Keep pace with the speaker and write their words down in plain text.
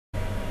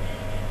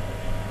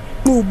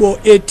inqubo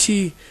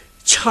ethi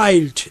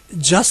Child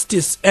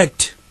Justice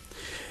Act.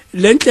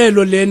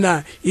 Lenhlelo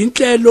lena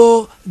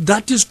inhlelo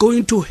that is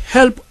going to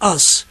help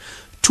us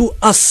to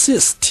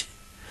assist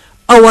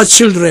our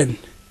children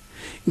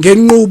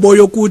ngenqubo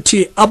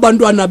yokuthi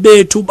abantwana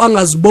bethu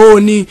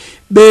bangaziboni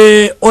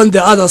be on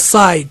the other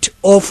side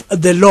of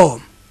the law.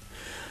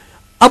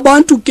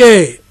 Abantu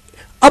ke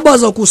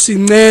abaza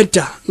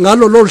kusinceda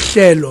ngalo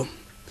lohlelo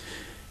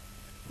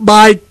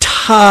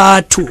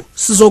bayithathu.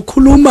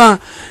 Sizokhuluma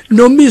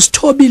no Miss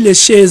Thobile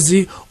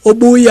Shezi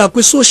obuya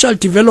kwi social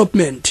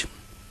development.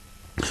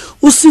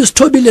 Usis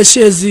Thobile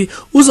Shezi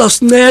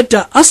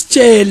uzasinceda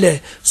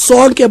asitshele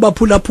sonke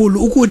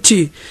baphulaphulu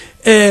ukuthi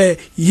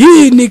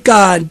yini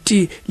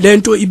kanti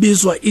lento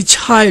ibizwa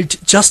i-Child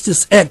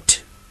Justice Act.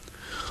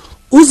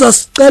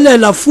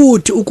 Uzasicelela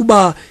futhi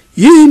ukuba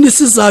yini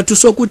sizathu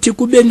sokuthi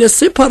kube ne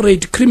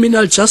separate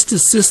criminal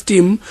justice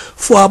system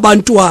for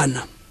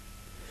abantwana.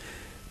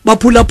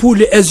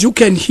 Baphulaphuli, as you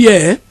can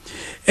hear,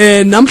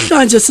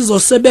 namhlanje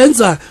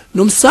sizosebenza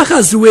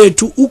nomsakazi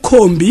wethu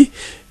uKhombi,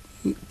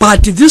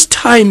 but this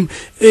time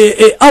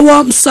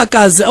our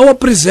msakazi, our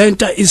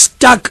presenter is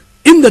stuck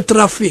in the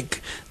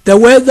traffic. The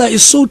weather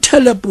is so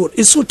terrible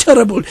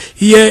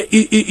here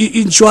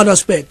in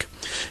Johannesburg.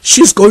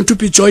 She's going to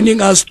be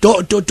joining us.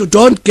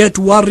 Don't get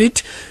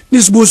worried.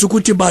 Nisibuza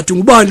ukuthi bathi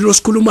ngubani lo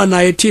sikhuluma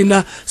naye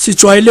thina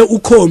sijwayele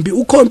uKhombi.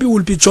 uKhombi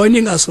will be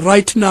joining us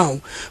right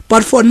now.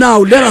 But for now,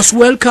 let us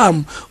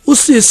welcome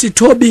Usisi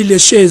Thobile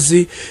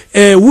Shezi,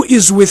 who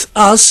is with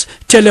us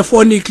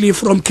telephonically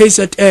from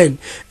KZN.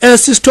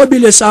 Sis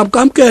Thobile,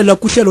 samkamkela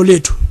kuhlelo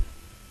lethu.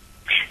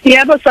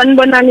 Yebo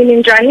sanibonani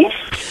ninjani?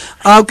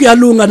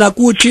 Kuyalunga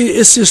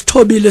nakuthi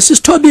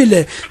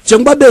Sisithobile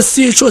njengoba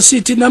besitsho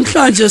sithi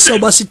namhlanje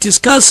soba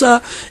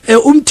sidiscussa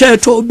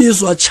umthetho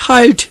obizwa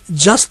Child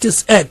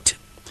Justice Act,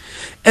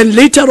 and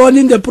later on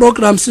in the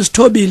program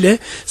Sisithobile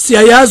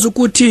siyayazi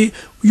ukuthi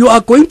you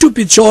are going to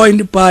be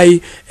joined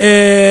by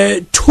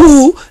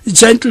two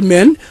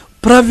gentlemen,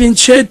 Pravin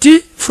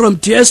Chetty from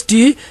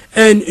DSD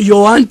and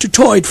Johan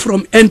Tutoit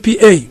from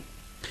NPA.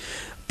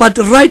 But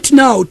right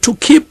now, to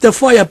keep the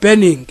fire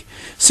burning,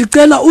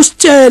 sicela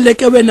usitshele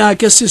ke wena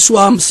ke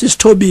siswam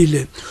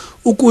Sisithobile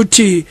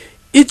ukuthi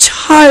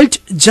i-Child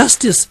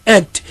Justice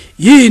Act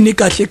yini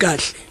kahle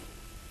kahle.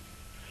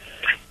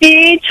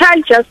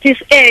 I-Child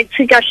Justice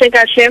Act kahle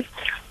kahle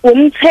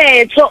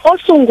umthetho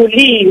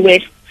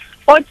osunguliwe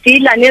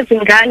odila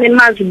nezingane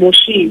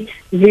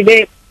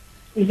maziboshiwe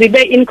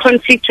zibe in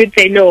conflict with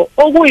the law.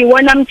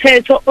 Okuyiwona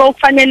mthetho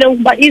okufanele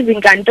ukuba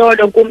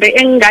izinkantolo kumbe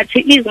engathi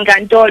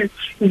izinkantolo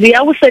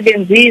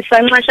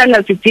ziyawusebenzisa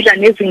nxashana zidila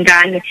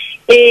nezingane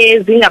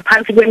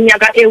ezingaphansi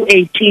kweminyaka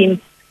ewu-18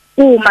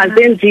 uma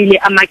zenzile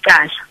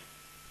amacala.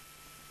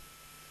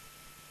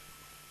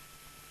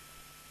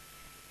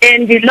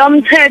 And lo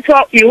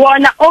mthetho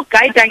iwona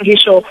oguide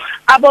ngisho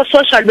abo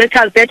social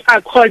workers that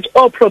are called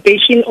or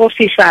probation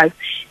officers,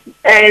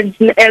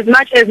 as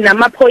much as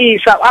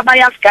namaphoyisa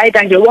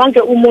abayasiguide nje wonke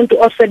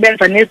umuntu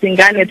osebenza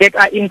nezingane that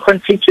are in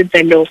conflict with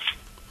the law.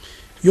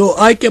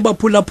 Yo ayike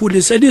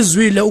baphulaphuli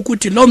selizwile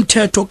ukuthi lo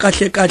mthetho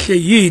kahle kahle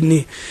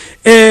yini.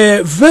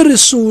 Very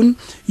soon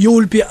you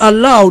will be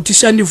allowed,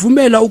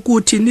 siyanivumela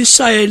ukuthi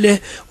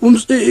nishayele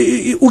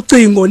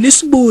ucingo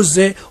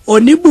nisibuze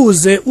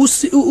onibuze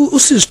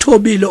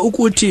usisithobile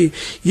ukuthi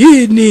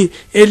yini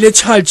le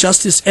Child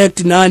Justice Act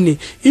nani.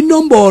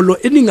 Inombolo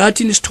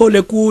eningathi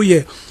nisithole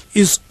kuye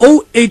is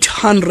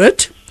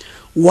 0800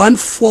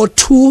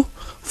 142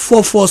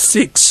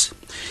 446.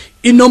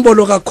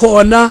 Inombolo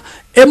kakhona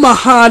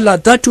emahala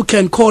that you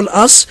can call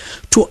us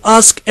to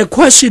ask a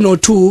question or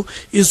two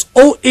is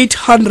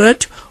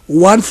 0800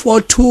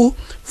 142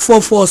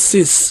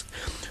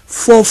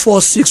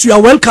 446. You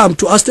are welcome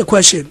to ask the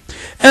question.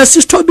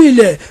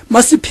 Sisithobile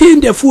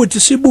masiphinde futhi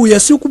sibuye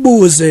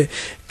sikubuze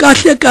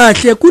kahle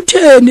kahle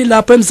kutheni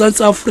lapha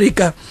eMzantsi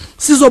Afrika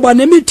sizoba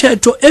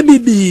nemithetho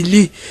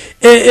emibili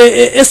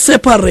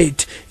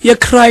separate ye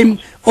crime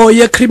or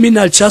ye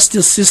criminal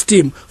justice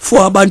system for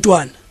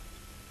abantwana.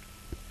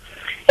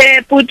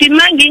 Buti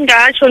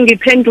mangingasho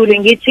ngiphendule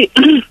ngithi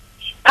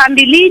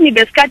phambilini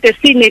besikade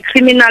sine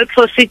Criminal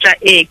Procedure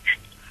Act,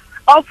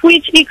 of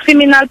which a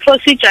Criminal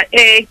Procedure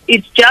Act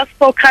it just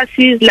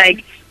focuses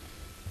like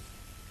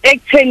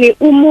actually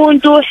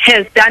umuntu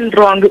has done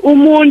wrong,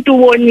 umuntu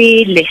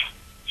wonile,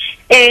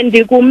 and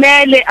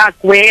kumele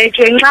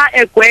agwetshwe. Nxa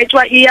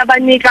egwetshwa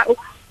iyabanika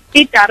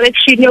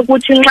i-direction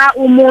yokuthi nxa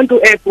umuntu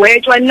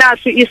egwetshwa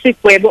nasi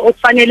isigwebo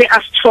okufanele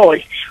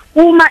asithole.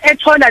 Uma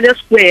ethola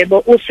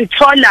lesigwebo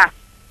usithola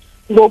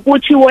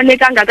ngokuthi wone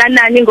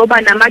kangakanani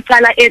ngoba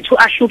namacala ethu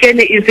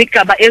ahlukene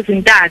izigaba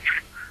ezintathu.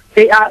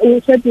 They are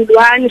Schedule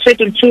 1,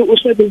 Schedule 2,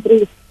 Schedule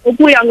 3.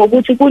 Ukuya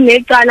ngokuthi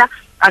kunecala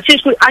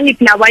asisho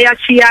angithi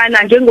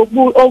nabayashiyana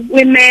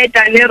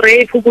njengokwimeda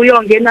ne-rape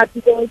kuyongena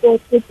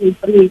Schedule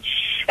 3.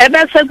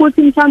 Ebese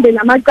kuthi mhlambe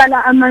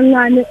namacala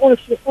amancane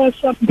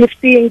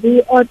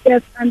o-shoplifting,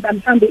 o-theft and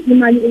mhlambe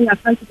imali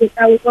engaphansi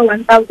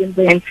kwe-1,000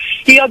 rand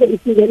iyobe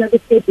isingena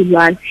ku-Schedule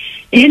 1.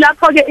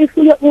 Yilapho ke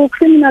isuke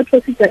u-Criminal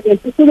Procedure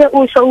Act isuke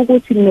usho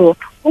ukuthi no,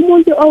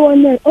 umuntu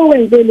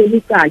owenze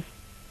leli cala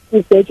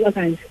udetshwa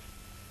kanje.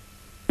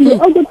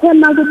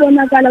 Okuthema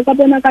kubonakala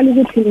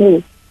ukuthi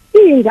no,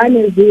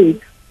 iy'ngane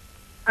zethu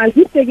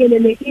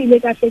azibhekelelekile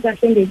kahle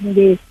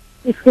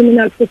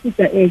nge-Criminal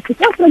Procedure Act.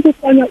 Kafuna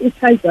ukufanya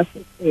u-Child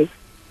Justice Act.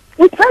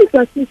 U-Child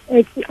Justice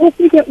Act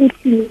ufike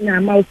uthini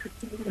nama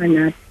usikhuluma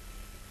nathi.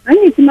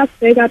 Angithi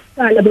masibheka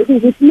kuqala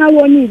bekuwukuthi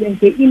nawonile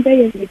nje into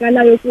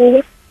eyenzekalayo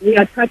kuwe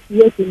uyathatha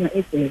iyodinga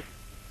ebheke.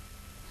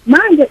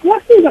 Manje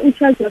wafika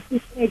u-Child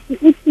Justice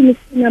Act uthini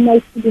nama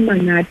usikhuluma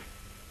nathi.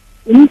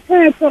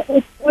 Umthetho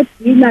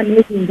odila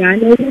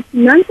nezingane ukuthi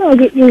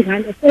nanso-ke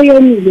ingane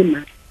seyonile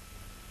manje.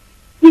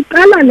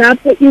 Iqala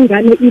lapho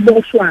ingane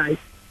iboshwayo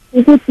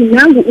ukuthi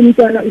nangu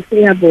umntwana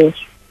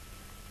useyaboshwa.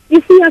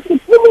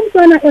 Isiyasiphuma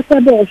umntwana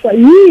esaboshwa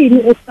yini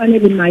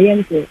okufanele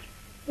mayenzeke.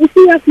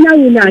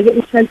 Isiyasilawula-ke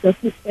u-Child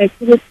Justice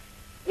Act ukuthi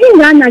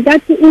ingane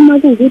akathi uma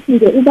kuwukuthi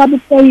nje ubaba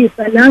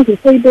uphoyisa nangu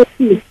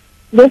seyibothiwe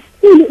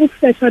ngokukhulu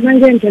ukushesha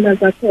nangendlela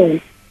zakhona.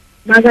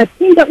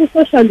 Makathinta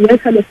u-social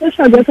worker, lo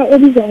social worker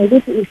obizwa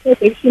ngokuthi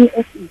i-probation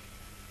officer.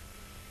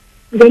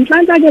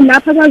 Ngenhlanhla-ke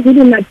lapha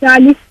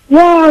KwaZulu-Natal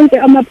wonke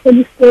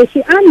ama-police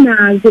station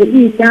anazo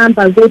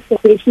iy'namba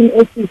ze-probation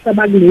officer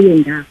bakuleyo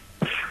ndawo.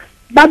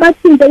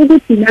 Babathinte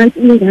ukuthi nansi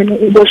ingane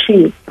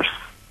eboshiwe.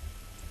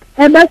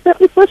 Bese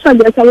u-social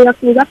worker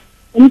uyafika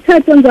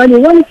umthetho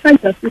njalo won-Child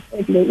Justice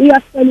Act lo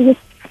uyasela ukuthi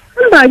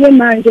hamba-ke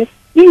manje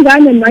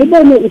ingane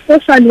mayibone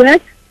u-social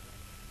worker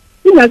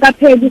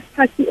ingakapheli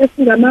isikhathi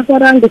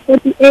esingamahora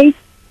angu-48.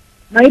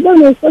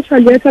 Mayibone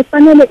u-social worker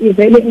kufanele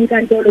ivele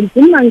enkantolo.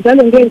 Ngikhuluma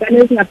njalo ngey'ngane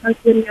ezingaphansi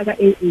kweminyaka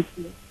e-18.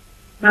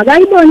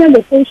 Makayibone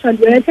le social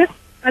worker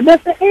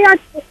abese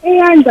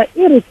eyenza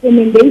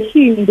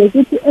i-recommendation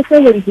ngokuthi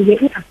esewenzile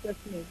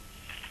i-assessment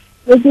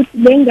ukuthi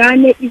le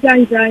ngane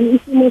ikanjani,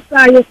 isimo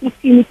sayo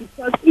sithini,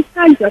 because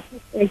i-Child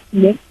Justice Act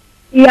le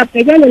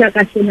iyabhekelela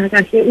kahle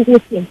nakahle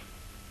ukuthi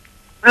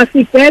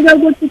asibheke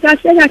ukuthi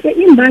kahle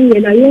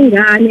imbangela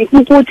yengane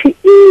ukuthi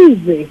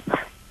ize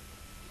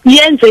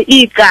yenze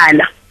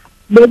icala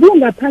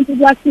bekungaphansi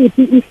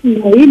kwasiphi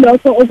isimo,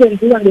 yilokho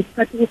okwenziwa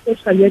ngesikhathi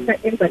u-social worker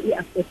enza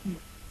i-assessment.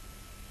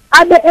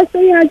 Abe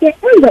eseyake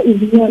enza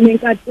izinqumo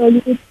enkantolo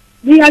ukuthi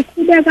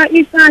liyaqhubeka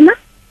icala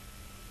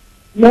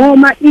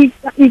noma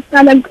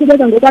icala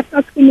liqhubeka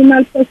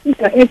ngokwa-Criminal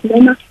Procedure Act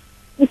noma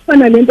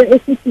kufana lento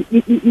esithi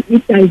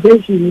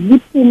i-diversion,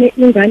 liphume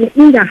ingane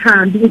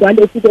ingahambi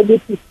ngalokhu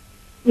kokuthi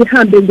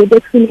ihambe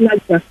ngokwe-criminal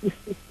justice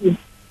system.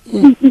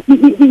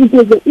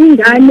 Ukuze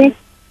ingane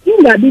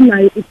ingabi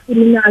nayo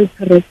i-criminal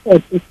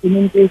record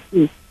esimeni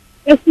esithi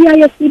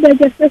esiyaye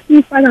sibeke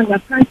sesiyifaka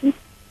ngaphansi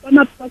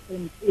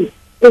kwama-programs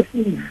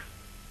esinayo.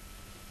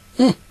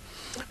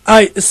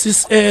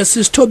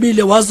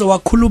 Sisithobile waze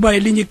wakhuluma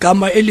elinye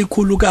igama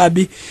elikhulu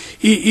kabi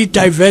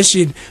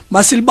i-diversion.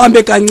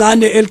 Masilibambe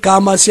kancane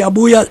eligama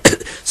siyabuya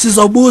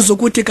sizobuza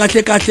ukuthi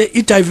kahle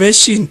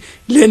i-diversion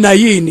lena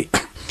yini.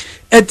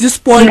 At this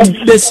point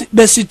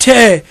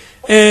besithe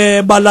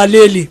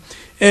balaleli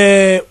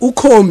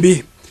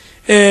ukhombi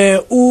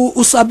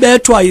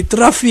usabethwa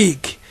itraffic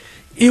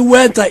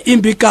iweather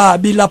imbi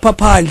kabi lapha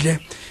phandle.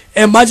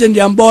 Manje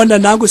ndiyambona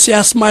nangu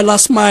siyasmile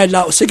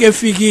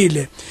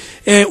sekefikile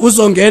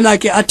uzongena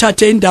ke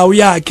athathe indawo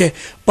yakhe,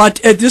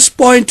 but at this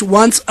point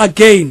once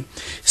again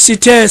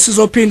sithe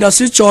sizophinda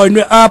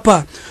sijoinwe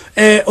apha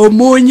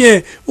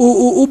omunye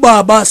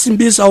ubaba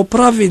simbiza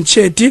uPravin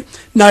Chetty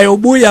naye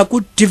ubuya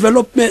ku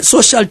development,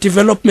 social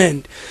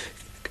development.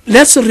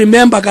 Let's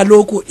remember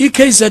kaloku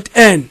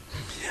iKZN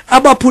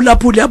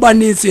abaphulaphuli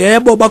abaninzi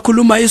yebo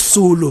bakhuluma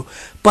isiZulu,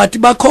 but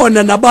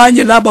bakhona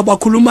nabanye laba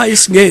bakhuluma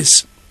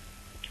isiNgesi.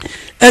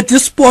 At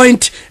this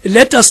point,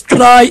 let us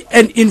try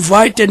and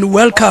invite and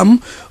welcome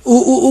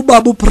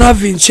uBabu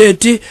Pravin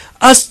Chetty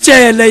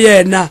asitshele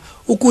yena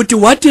ukuthi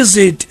what is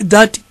it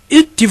that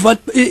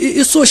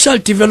social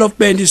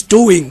development is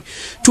doing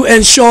to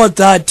ensure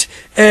that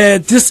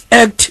this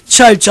act,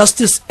 Child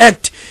Justice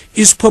Act,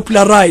 is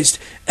popularized.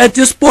 At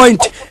this point,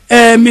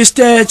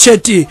 Mr.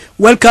 Chetty,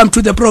 welcome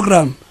to the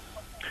program.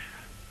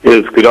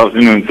 Yes, good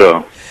afternoon,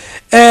 sir.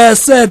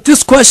 Sir,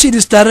 this question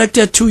is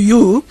directed to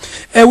you.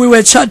 We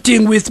were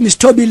chatting with Ms.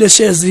 Toby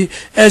Leshezi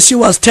as she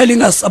was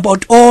telling us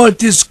about all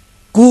these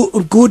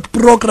good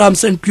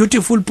programs and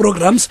beautiful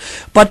programs.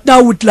 But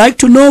now we'd like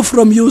to know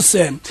from you,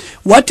 sir,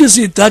 what is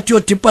it that your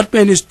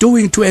department is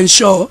doing to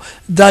ensure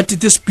that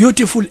this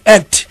beautiful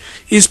act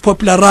is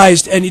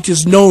popularized and it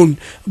is known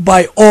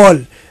by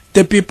all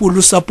the people who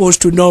are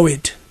supposed to know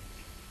it?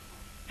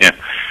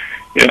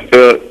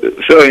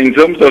 So in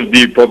terms of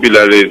the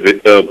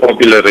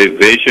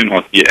popularization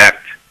of the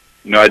act,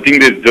 I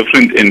think there's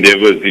different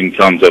endeavors in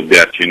terms of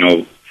that.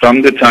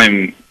 From the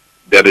time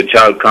that a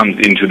child comes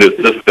into the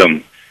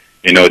system,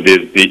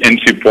 there's the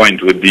entry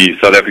point with the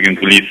South African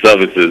Police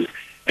Services,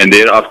 and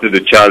thereafter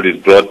the child is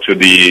brought to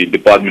the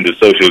Department of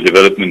Social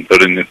Development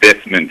for an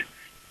assessment.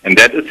 And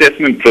that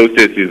assessment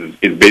process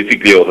is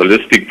basically a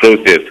holistic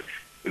process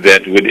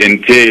that would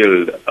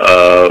entail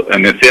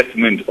an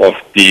assessment of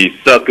the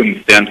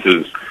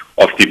circumstances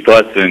of the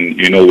person,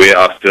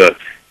 whereafter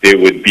there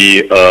would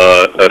be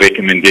a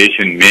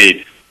recommendation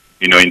made,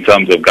 in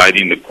terms of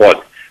guiding the court.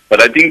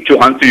 But I think to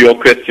answer your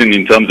question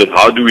in terms of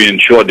how do we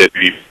ensure that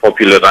we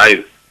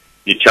popularize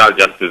the Child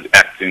Justice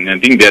Act, and I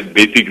think that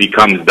basically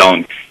comes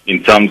down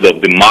in terms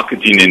of the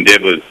marketing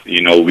endeavors.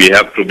 We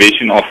have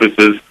probation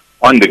officers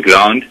on the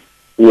ground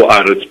who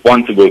are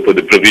responsible for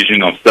the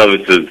provision of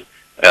services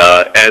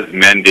as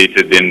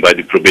mandated then by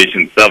the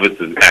Probation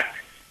Services Act.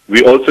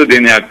 We also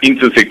then have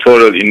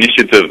inter-sectoral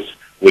initiatives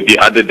with the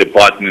other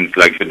departments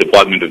like the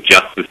Department of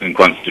Justice and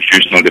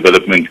Constitutional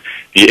Development,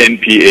 the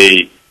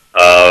NPA,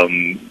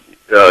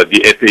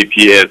 the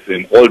SAPS,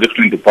 and all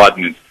different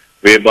departments,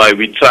 whereby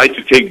we try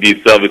to take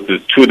these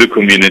services to the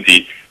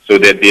community so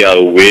that they are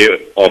aware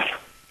of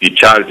the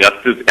Child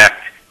Justice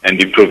Act and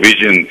the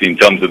provisions in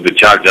terms of the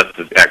Child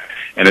Justice Act.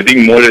 And I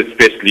think more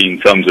especially in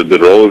terms of the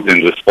roles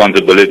and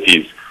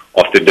responsibilities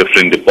of the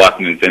different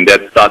departments. And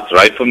that starts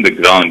right from the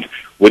ground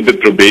with the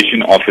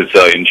probation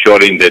officer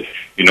ensuring that,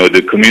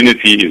 the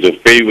community is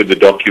okay with the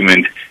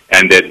document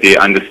and that they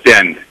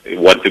understand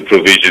what the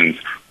provisions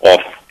of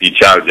the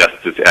Child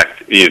Justice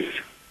Act is.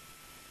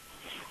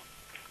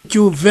 Thank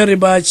you very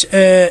much,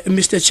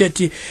 Mr.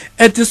 Chetty.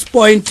 At this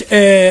point,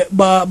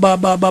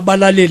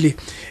 balaleli,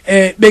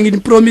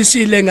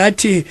 benginipromisile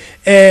ngathi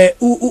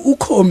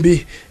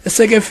ukhombi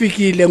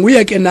sekefikile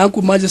nguye ke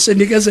nanku manje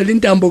senikezela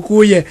intambo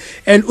kuye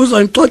and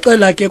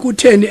uzonixoxela ke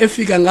kutheni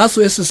efika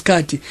ngaso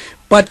esisikhathi.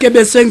 But ke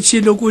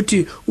besengitshilo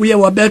ukuthi uye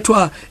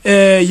wabethwa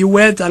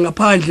yiweather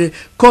ngaphandle.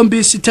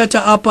 Khombi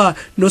sithatha apha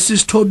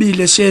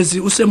noSisithobile Shezi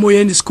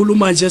usemoyeni,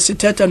 sikhuluma nje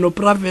sithatha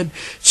noPrivate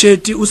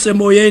Chetty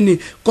usemoyeni,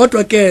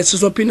 kodwa ke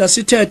sizophinda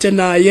sithethe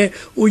naye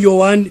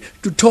uYohan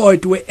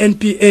Dutoit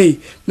we-NPA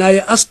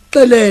naye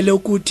asixelele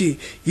ukuthi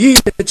yini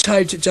the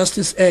Child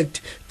Justice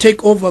Act.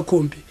 Take over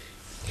Khombi.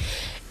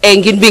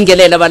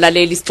 Nginibingelela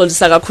abalaleli,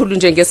 sixolisa kakhulu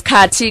nje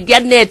ngesikhathi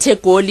kuyanethe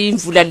egoli,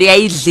 imvula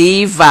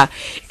leyayidliva,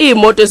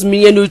 imoto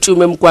eziminyeni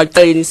utshume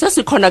emgwaqeni.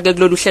 Sesikhona ke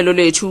kulolu hlelo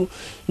lethu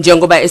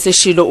njengoba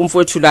eseshilo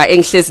umfowethu la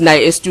engihlezi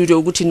naye e-studio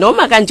ukuthi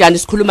noma kanjani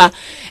sikhuluma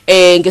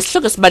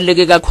ngesihloko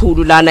esibaluleke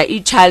kakhulu lana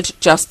i-child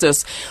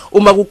justice.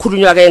 Uma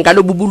kukhulunywa ke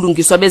ngalobu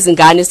bulungiswa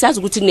bezingane, siyazi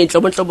ukuthi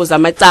kunenhlobonhlobo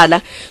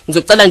zamacala.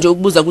 Ngizocela nje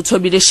ukubuza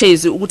kuThobile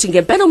Shezi ukuthi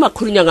ngempela uma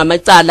kukhulunywa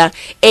ngamacala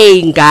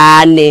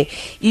eyingane,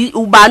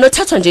 ubani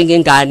othathwa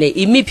njengengane,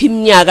 imiphi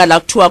iminyaka la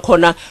kuthiwa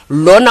khona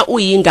lona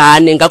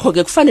uyingane, ngakho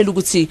ke kufanele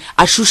ukuthi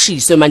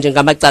ashushiswe manje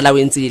ngamacala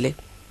wenzile?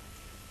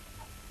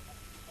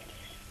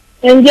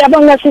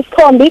 Ngiyabonga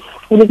Sisikhombi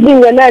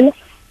ngikubingelele.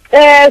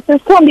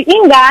 Sisikhombi,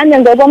 ingane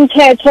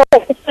ngokomthetho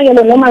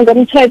usekelo noma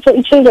ngomthetho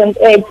i-Children's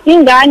Act,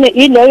 ingane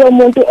iloyo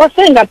muntu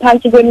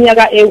osengaphansi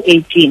kweminyaka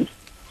ewu-18.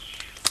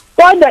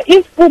 Kodwa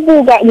if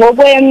ubuka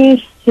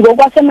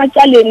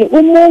ngokwasematshaleni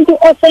umuntu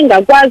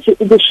osengakwazi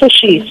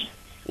ukushushisa,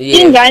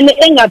 ingane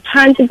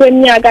engaphansi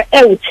kweminyaka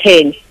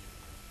ewu-10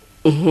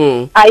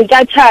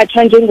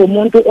 ayikathathwa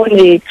njengomuntu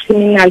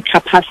one-criminal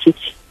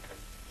capacity.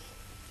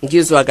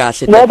 Ngizwa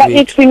kahle ngoba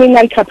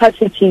i-criminal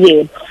capacity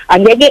yebo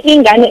angeke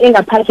ingane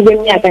engaphansi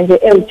kweminyaka nje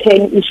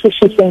ewu-10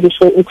 ishushise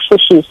ngisho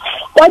ukushushisa.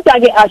 Kodwa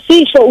ke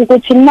asisho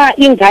ukuthi ma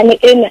ingane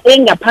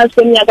engaphansi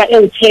kweminyaka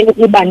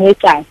ewu-10 iba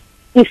necala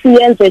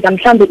isiyenzeka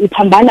mhlambe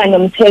iphambana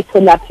nomthetho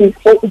lapho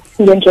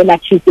ngendlela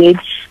thizeni,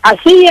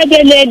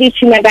 asiyekeleli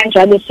thina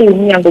kanjalo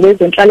siyumnyango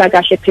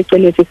wezenhlalakahle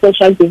phecelezi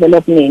social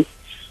development.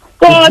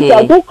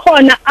 Kodwa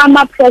kukhona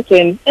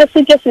ama-programs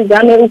esike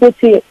sizame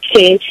ukuthi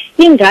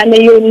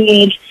ingane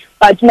yonile,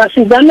 but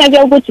masizame ke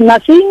ukuthi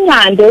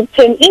masiyinqande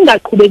ukutheni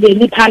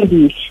ingaqhubekeli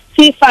phambili,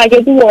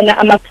 sifake kuwona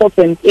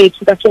ama-programs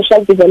ethu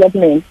ka-social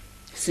development.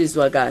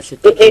 Sizwa kahle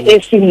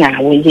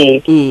esinawo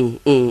yebo.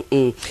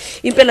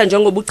 Impela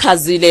njengoba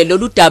uchazile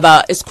lolu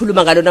daba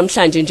esikhuluma ngalo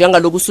namhlanje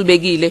njengaloku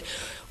usubekile,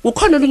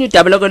 kukhona olunye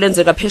udaba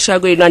lokwenzeka phesha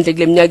kwelwandle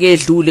kule minyaka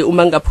edlule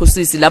uma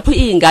ngaphosisi lapho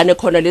izingane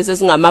khona lezi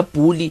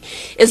ezingamabhuli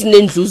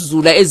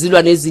ezinendluzula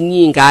ezilwa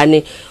nezinye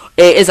izingane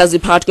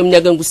ezaziphakathi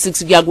kweminyaka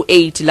engu6 kuya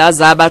ku8 la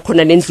zaba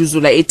khona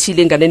nendluzula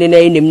ethile enganeni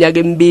eneminyaka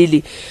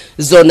emibili,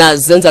 zona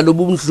zenza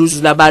lobu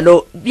ndluzula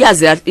balo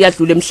yaze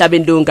yadlula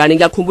emhlabeni leyo ngane.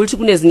 Ngiyakhumbula ukuthi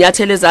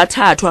kunezinyathelo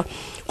ezathathwa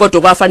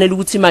kodwa kwafanele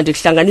ukuthi manje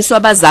kuhlanganiswa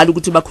abazali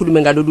ukuthi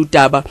bakhulume ngalolu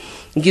daba.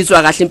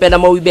 Ngizwa kahle impela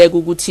mawuyibeka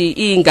ukuthi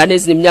izingane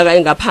ezineminyaka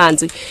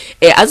engaphansi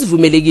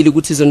azivumelekile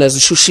ukuthi zona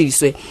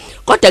zishushiswe.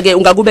 Kodwa ke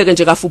ungakubeka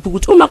nje kafuphi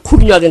ukuthi uma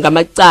kukhulunywa ke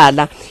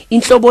ngamacala,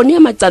 inhloboni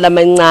yamacala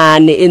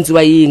amancane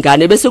enziwa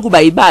izingane bese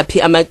kuba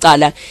yibaphi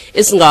amacala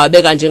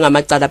esingawabeka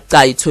njengamacala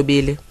abucayi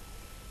Thobile?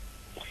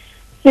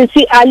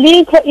 Sisi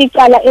alikho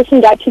icala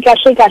esingathi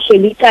kahle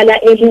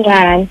licala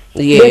elincane.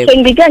 Bese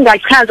ngike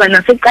ngachaza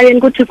nasekuqaleni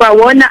ukuthi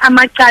kwawona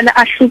amacala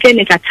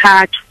ahlukene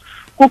kathathu.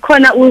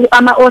 Kukhona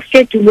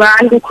ama-schedule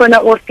 1,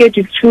 kukhona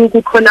schedule 2,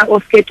 kukhona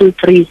schedule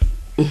 3.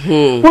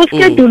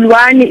 Ku-schedule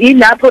 1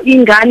 ilapho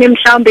ingane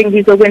mhlawumbe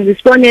ngizokwenza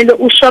isibonelo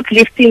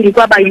u-shoplifting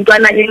kwaba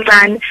yintwana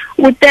encane,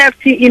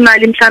 u-theft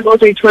imali mhlawumbe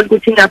ozoyithola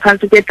ukuthi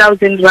ingaphansi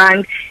kwe-1,000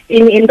 rand.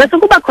 Bese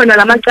kuba khona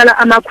lamacala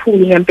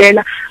amakhulu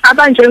ngempela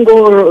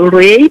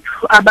abanjengo-rape,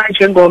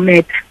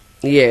 abanjengo-murder.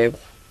 Yebo.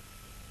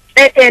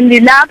 and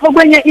lapho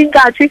kwenye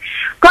inkathi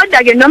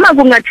kodwa ke noma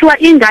kungathiwa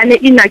ingane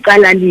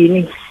ingaqala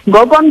lini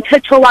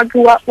ngokomthetho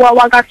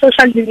waka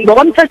social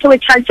ngokomthetho we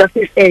Child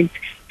Justice Act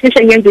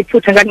cishe ngenza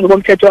iphutha ngathi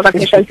ngokomthetho waka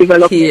social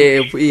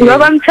development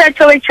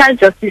ngokomthetho we Child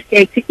Justice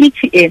Act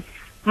ithi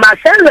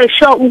masenze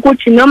sure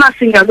ukuthi noma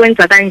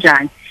singakwenza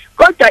kanjani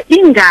kodwa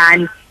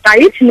ingane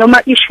ayithi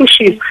noma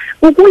ishushiwe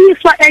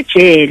ukuyiswa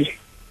ejele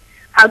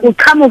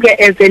akuqhamuke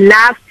as a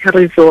last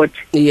resort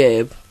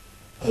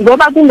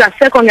ngoba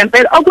kungasekho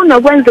ngempela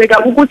okunokwenzeka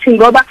ukuthi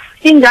ngoba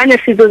ingane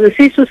sizoze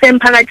sisuse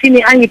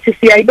emphakathini angithi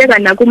siyayibeka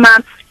nakuma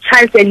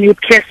child and youth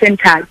care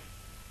centers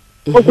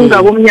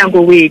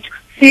okungakomnyango wethu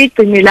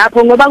sigcine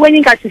lapho ngoba kwenye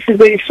inkathi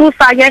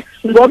sizoyisusa ke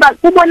ngoba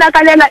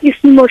kubonakalela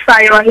isimo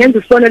sayo angenza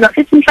isibonelo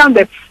sithi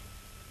mhlambe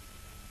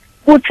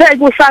kuthe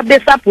kusabe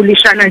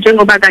sabhulishana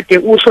njengoba kade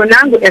usho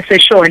nangu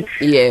eseshona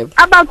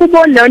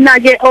abakubona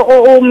ke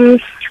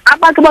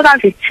abakubaka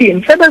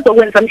victim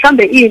sebezokwenza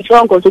mhlambe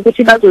izinhlongo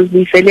zokuthi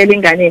bazoziselela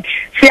ingane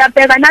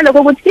siyabheka naloko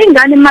ukuthi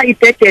ingane uma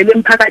idedelwe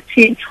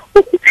emphakathini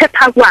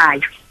ukuphepha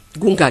kwayo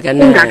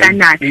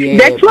kungakanani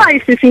that's why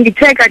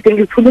sisingithe kade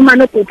ngikhuluma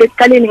nobhuti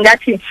ekuqaleni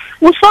ngathi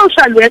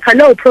u-social worker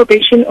lo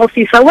probation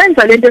officer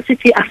wenza lento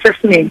sithi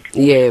assessment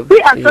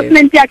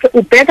i-assessment yakhe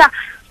ubheka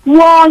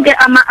wonke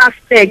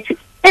ama-aspect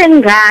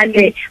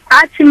engane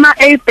athi ma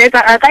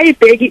eyibheka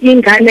akayibheki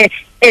ingane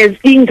as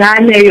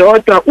ingane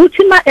yodwa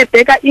uthi ma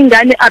ebheka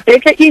ingane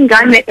abheke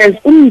ingane as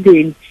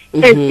umndeni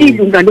as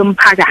ilunga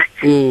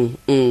lomphakathi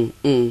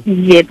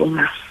yebo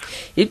ma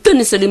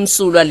iqiniso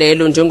limsulwa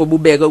lelo njengoba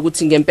ubeka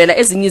ukuthi ngempela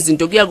ezinye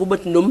izinto kuya kuba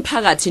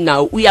nomphakathi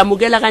nawo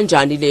uyamukela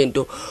kanjani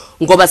lento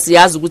ngoba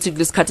siyazi ukuthi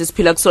kulesikhathi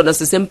esiphila kusona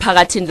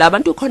sisemphakathini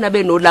labantu khona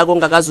benolako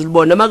ongakazi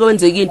ulibona uma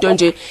kwenzeka into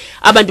nje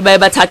abantu baye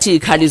bathatha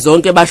ikhali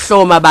zonke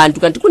bahloma abantu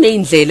kanti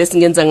kunezindlela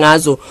esingenza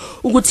ngazo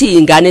ukuthi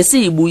ingane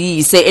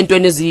siyibuyise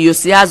entweni eziyo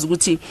siyazi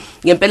ukuthi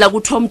ngempela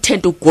kuthi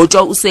umthetho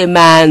ugotshwa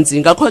usemanzi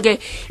ngakho ke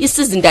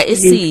isizinda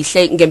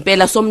esihle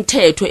ngempela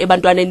somthetho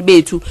ebantwaneni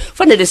bethu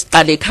fanele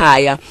siqale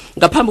ekhaya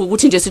ngaphambi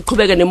kokuthi nje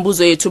siqhubeke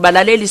nembuzo yethu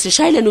balaleli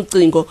sishayelene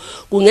ucingo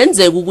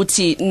kungenzeka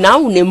ukuthi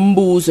nawu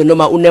nembuzo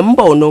noma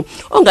unembono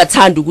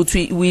ongathanda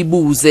ukuthi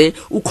uyibuze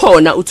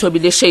ukhona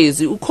uThobile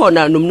Shezi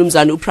ukhona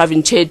nomnumzane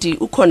uPravin Chetty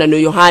ukhona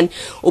noJohan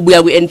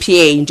obuya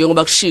kwiNPA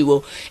njengoba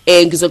kushiwo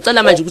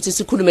ngizocela manje ukuthi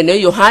sikhulume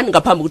noJohan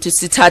ngaphambi kokuthi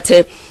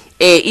sithathe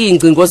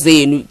ingcingo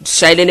zenu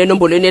shayelene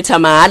enombolweni ethu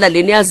mahala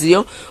leni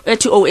yaziyo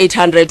ethi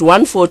 0800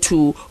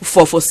 142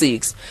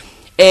 446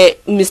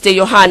 Mr.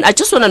 Johan, I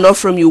just want to know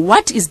from you,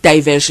 what is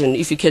diversion,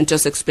 if you can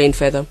just explain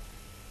further?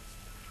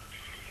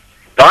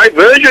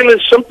 Diversion is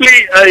simply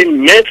a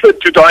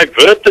method to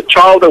divert the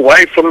child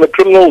away from the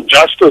criminal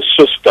justice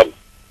system.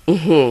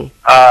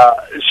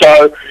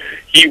 So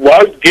he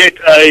won't get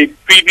a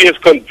previous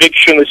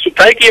conviction. It's to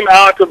take him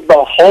out of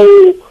the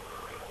whole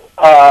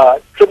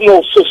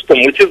criminal system,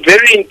 which is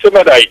very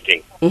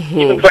intimidating,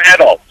 even for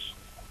adults.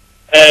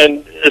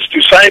 And it's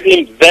to save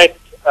him that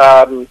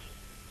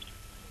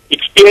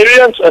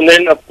experience, and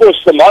then of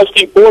course the most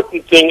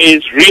important thing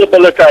is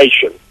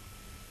rehabilitation,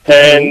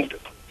 and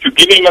to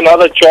give him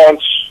another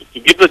chance, to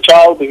give the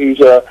child who's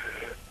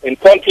in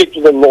conflict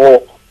with the law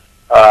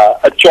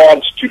a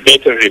chance to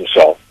better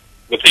himself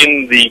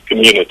within the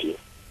community.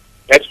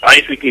 That's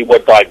basically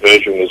what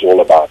diversion is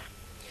all about.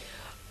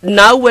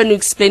 Now when you're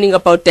explaining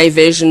about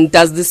diversion,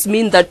 does this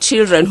mean that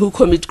children who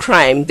commit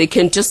crime, they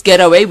can just get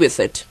away with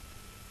it?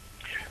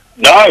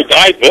 No,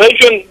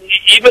 diversion,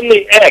 even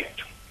the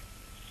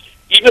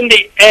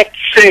act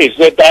says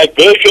that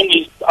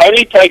diversion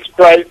only takes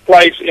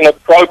place in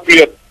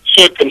appropriate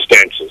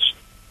circumstances.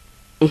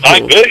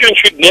 Diversion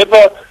should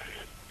never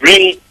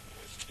bring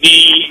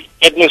the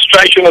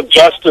administration of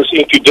justice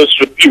into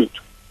disrepute.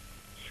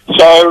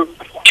 So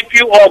if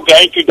you are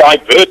going to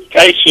divert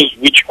cases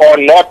which are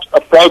not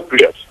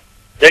appropriate,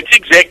 that's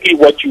exactly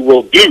what you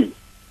will do.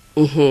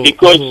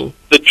 Because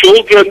the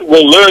children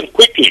will learn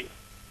quickly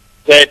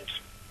that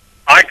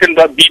I can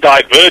be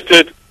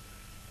diverted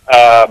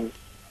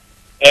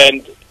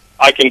and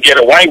I can get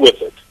away with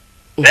it.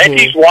 That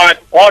is why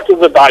part of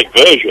the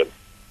diversion,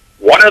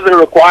 one of the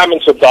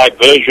requirements of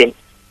diversion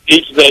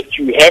is that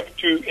you have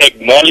to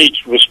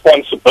acknowledge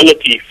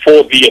responsibility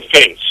for the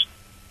offense.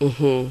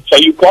 So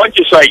you can't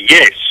just say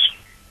yes.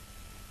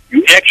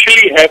 You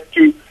actually have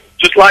to,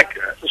 just like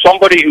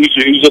somebody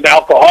who's an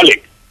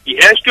alcoholic, he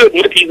has to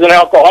admit he's an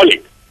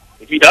alcoholic.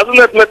 If he doesn't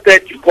admit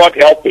that, you can't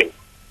help him.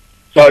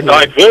 So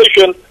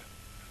diversion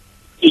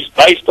is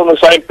based on the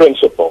same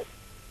principle.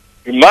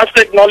 You must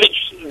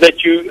acknowledge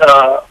that you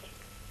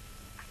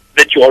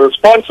are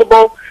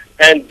responsible,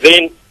 and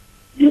then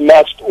you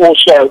must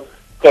also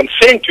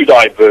consent to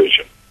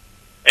diversion,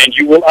 and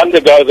you will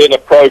undergo then a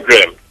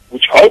program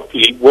which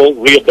hopefully will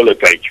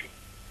rehabilitate you.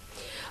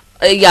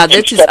 Yeah,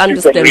 that is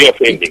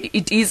understandable.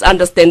 It is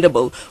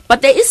understandable.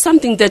 But there is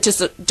something that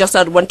just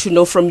I want to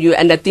know from you,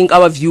 and I think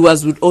our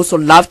viewers would also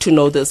love to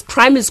know this.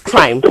 Crime is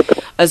crime,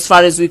 as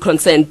far as we're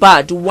concerned.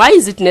 But why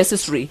is it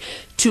necessary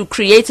to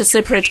create a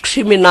separate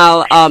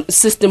criminal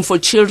system for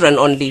children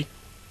only?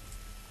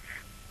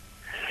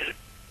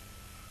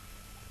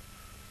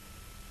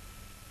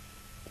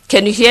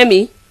 Can you hear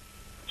me?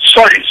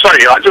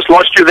 Sorry, I just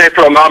lost you there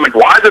for a moment.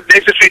 Why is it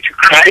necessary to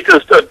create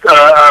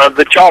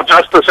the Child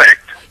Justice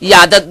Act?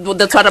 Yeah,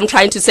 that's what I'm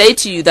trying to say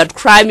to you, that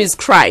crime is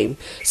crime.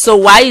 So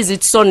why is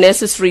it so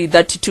necessary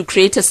that to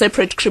create a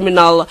separate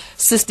criminal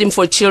system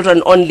for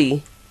children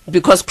only?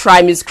 Because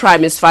crime is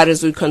crime as far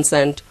as we're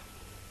concerned.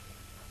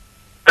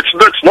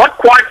 It's not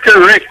quite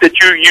correct that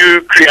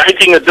you're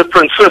creating a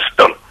different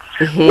system.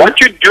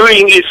 What you're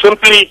doing is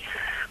simply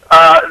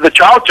the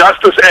Child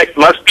Justice Act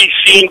must be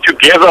seen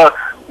together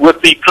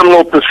with the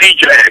Criminal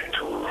Procedure Act.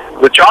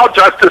 The Child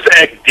Justice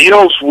Act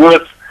deals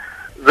with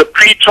the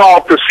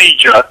pre-trial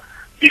procedure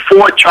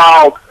before a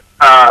child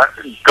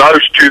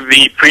goes to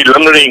the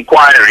preliminary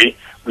inquiry,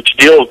 which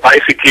deals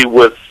basically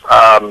with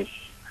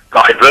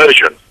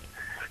diversion.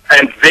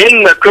 And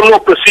then the Criminal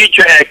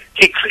Procedure Act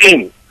kicks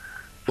in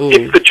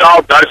if the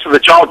child goes to the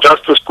Child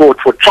Justice Court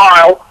for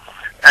trial,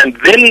 and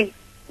then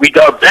we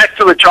go back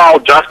to the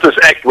Child Justice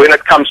Act when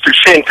it comes to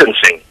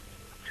sentencing.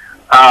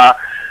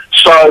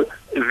 So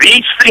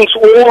these things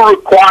all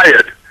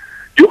required.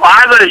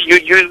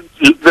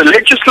 The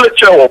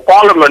legislature or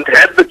parliament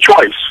had the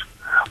choice.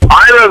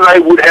 Either they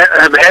would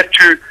have had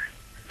to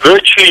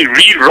virtually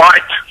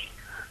rewrite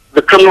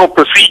the Criminal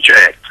Procedure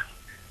Act,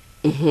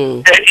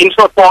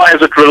 insofar as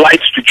it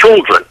relates to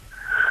children,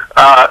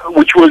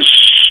 which was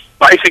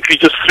basically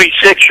just 3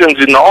 sections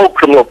in the whole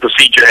Criminal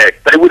Procedure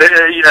Act. They would,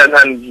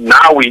 and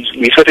now we're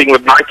sitting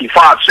with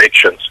 95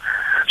 sections.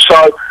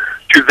 So,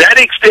 to that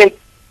extent,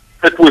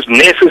 it was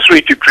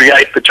necessary to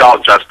create the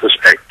Child Justice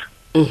Act.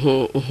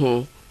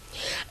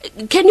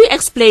 Can you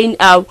explain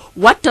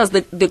what does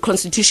the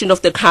constitution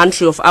of the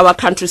country, of our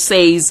country,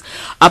 says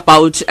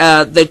about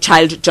the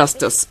child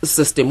justice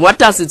system? What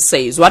does it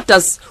say?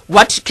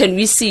 What can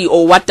we see,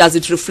 or what does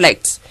it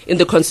reflect in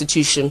the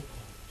constitution?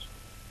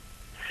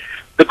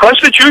 The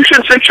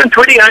Constitution, Section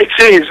 28,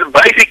 says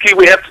basically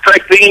we have to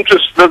take the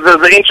interests of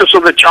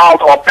the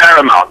child are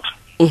paramount.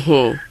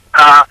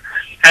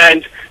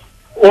 And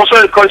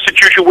also the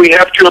Constitution, we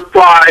have to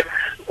apply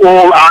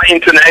all our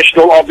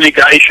international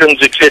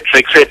obligations, etc.,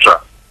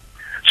 etc.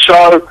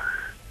 So,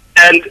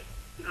 and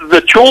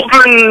the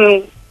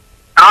children,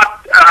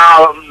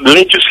 our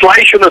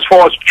legislation as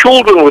far as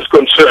children was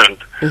concerned,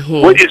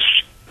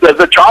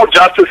 the Child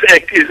Justice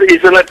Act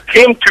is an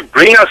attempt to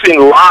bring us in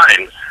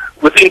line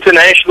with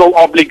international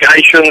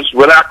obligations,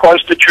 with our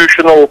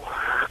constitutional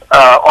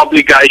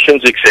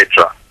obligations,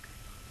 etc.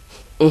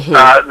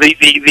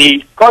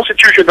 The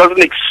Constitution doesn't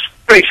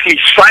expressly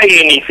say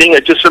anything.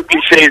 It just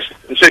simply says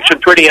in Section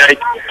 28,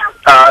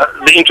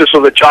 the interests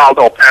of the child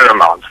are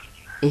paramount.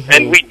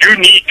 And we do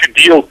need to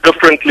deal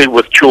differently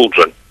with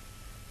children.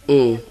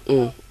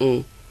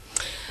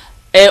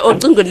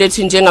 Ocingweni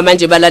lethu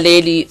njengamanje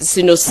balaleli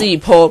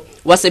sinosipho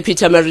wase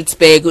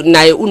Pietermaritzburg,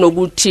 naye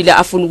unokuthile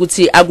afuna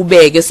ukuthi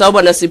akubeke.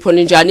 Sawubona Sipho,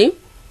 ninjani?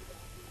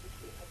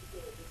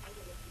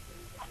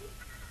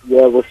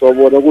 Yebo,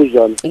 sawubona,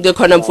 kunjani?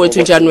 Ngikhona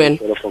mfowethu, njani wena?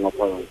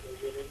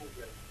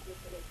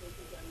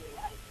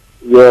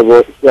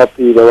 Yebo,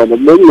 siyaphila wena.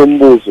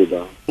 Benginombuzo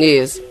la.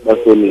 Yes.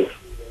 Bahlonishwa.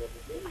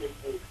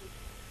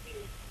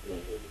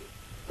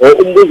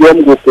 Umbuzo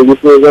wami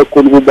ngubhekise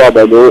kakhulu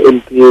kubaba lo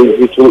MPA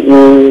ukuthi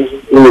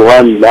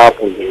uYohan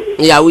lapho nje.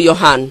 Yeah,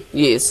 uYohan,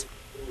 yes.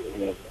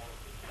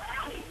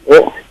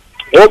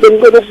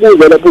 Bengicela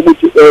ukubuza lapho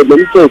ukuthi lo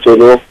mthetho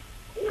lo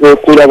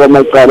okhula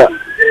kwamacala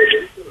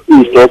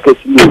isitokho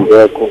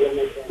esilingekho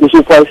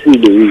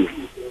usuphasile yini?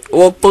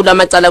 Wokuqula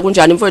amacala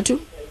kunjani mfowethu?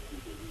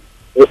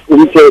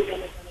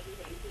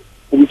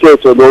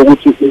 Umthetho lo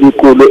ukuthi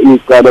liqule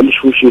icala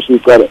lishushise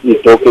icala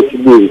isitokho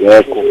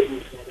esilingekho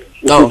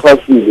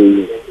usuphasile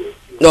yini?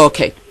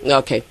 Okay,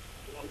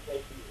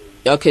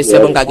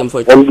 siyabonga ke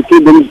mfowethu.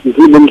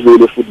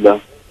 Ngidlule futhi la.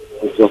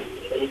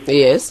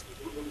 Yes.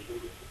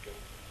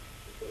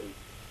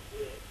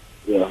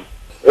 Yeah.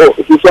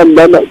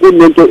 Sisambana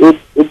kunento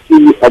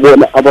ukuthi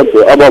abona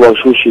abantu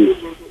ababashushisi.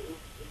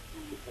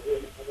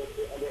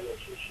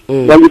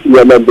 Ngithi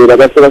yalandela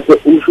base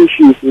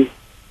umshushisi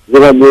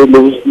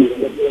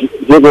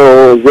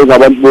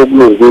njengabantu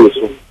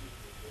bokulungiswa.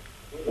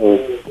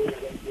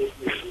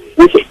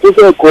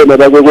 Kusekhona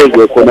la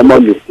kwenziwe khona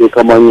ama-mistake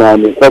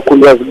amancane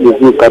kakhulukazi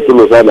lezi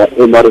izicathulo zala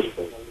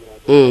eMaritzburg.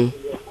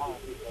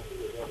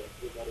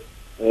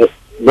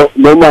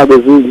 Noma-ke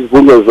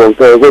zivulwe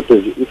zonke kodwa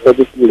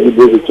isikhathi esiningi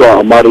bezithiwa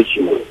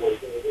ama-regional.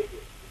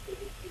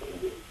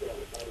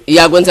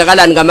 Ya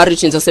kwenzakalani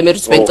ngama-regions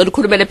aseMaritzburg? Ngicela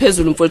ukhulumele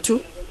phezulu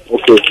mfowethu.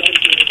 Okay.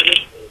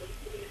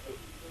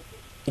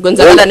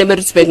 Kwenzakalani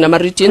eMaritzburg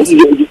nama-regions?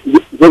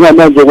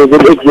 Njengamanje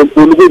kwenza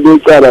example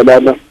kulecala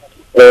lana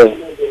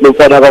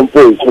lomfana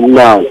kaMfowethu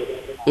umnawo.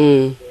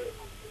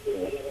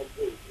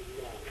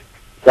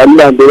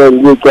 Kalandela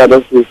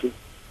kulecala sisi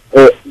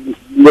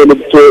lelo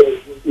kuthiwa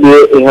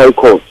e-High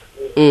Court.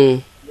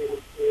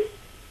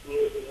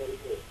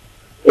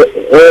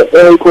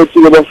 E-High Court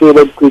ke bafike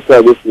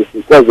bakuchitha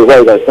lesisi kwaze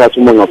kwayikathatha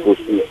uma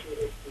ngaphosisi.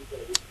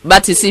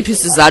 Bathi siphi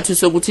isizathu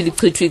sokuthi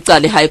lichithwe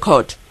icala e-High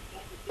Court?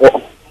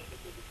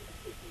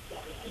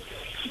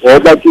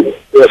 Bathi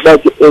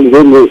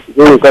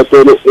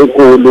njengekatolo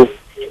enkulu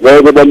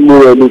ngeke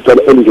bamukele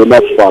icala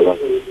elingenafaka.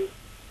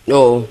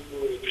 Oh.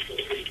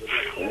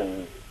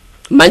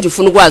 Manje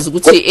ufuna ukwazi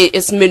ukuthi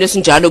esimeni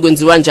esinjalo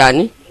kwenziwa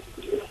kanjani?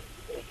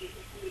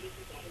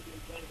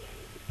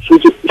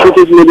 Futhi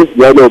isimeni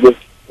esinjalo ke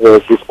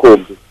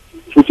sisikhombi.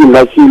 Futhi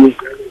ngathi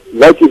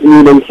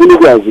mina ngifuna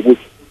ukwazi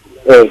ukuthi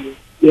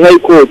i-High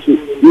Court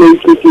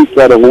iyichitha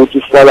icala ngokuthi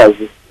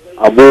isifakazi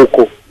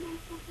abukho.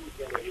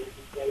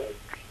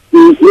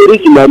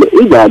 I-original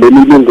inalo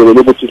ilungelo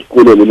lokuthi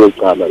sikhule lelo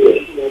cala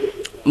le.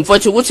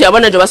 Mfowethu ukuthi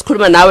yabona nje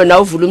basikhuluma nawe na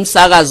uvula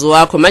umsakazo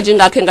wakho manje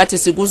ingakhe ngathi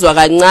sikuzwa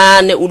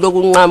kancane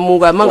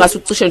ulokunqamuka mangase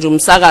ucishe nje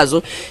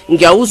umsakazo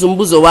ngiyawuza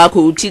umbuzo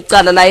wakho uthi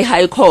icala la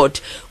i-High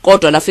Court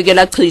kodwa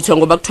lafikela chithwa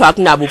ngoba kuthiwa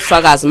akunabo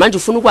ubufakazi manje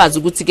ufuna ukwazi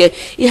ukuthi ke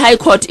i-High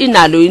Court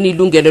inalo yini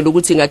ilungelo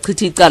lokuthi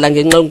ingachitha icala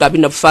ngenxa ungabi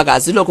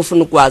nobufakazi lokho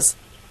ufuna ukwazi.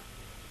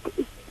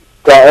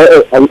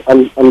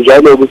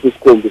 Anjalo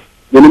kusisikhombi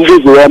mina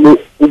umbuzo wami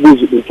ufuna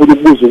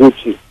ukubuza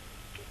ukuthi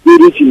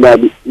original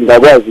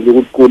ngakwazi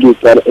ukuqula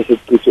icala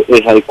esechithwe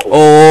e-High Court.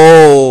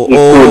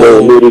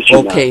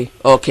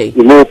 Okay.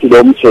 Imuphi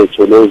lo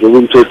mthetho lo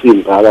njengokumthetho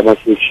ingaka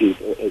ama-section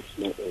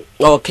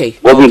Okay.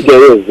 Ngoba into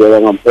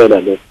eyenzeka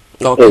ngempela le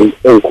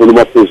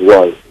engikhuluma phezu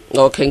kwayo.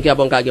 Okay,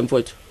 ngiyabonga ke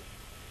mfowethu.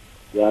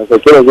 Ya,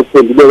 ngicela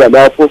ukuphenduleka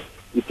lapho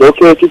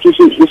i-docket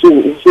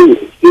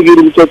usikile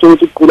umthetho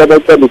ukuthi uqula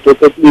abacala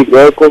i-docket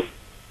lingekho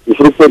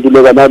ngifuna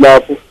ukuphenduleka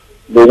nalapho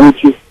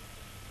nokuthi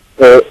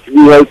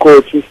i-High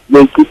Court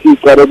leyichitha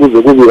icala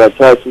kuze kube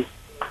kathathu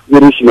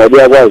i-original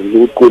yakwazi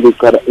ukuqula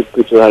icala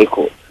esichithwe e-High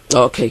Court.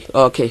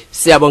 Okay.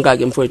 Siyabonga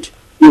ke mfowethu.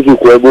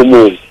 Izigwebo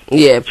umuntu.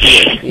 Yep.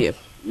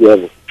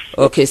 Yebo.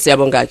 Okay,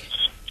 siyabonga ke.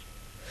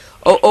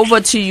 Over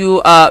to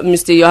you,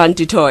 Mr. Johan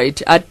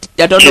Ditoit. I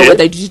don't know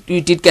whether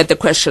you did get the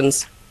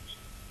questions.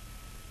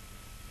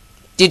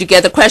 Did you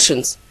get the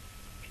questions?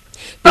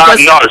 No,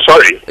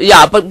 sorry.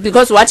 Yeah, but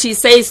because what he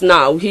says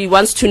now, he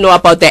wants to know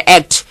about the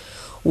act,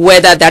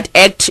 whether that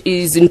act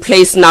is in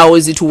place now,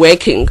 is it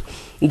working,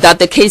 that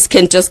the case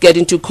can just get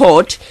into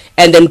court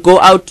and then go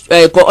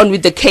on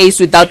with the case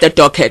without the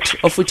docket,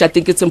 of which I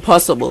think it's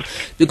impossible.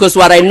 Because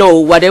what I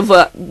know,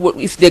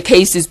 if the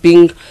case is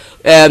being,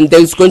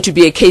 there's going to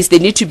be a case, there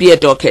need to be a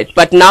docket.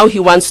 But now he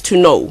wants to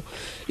know.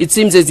 It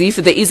seems as if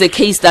there is a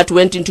case that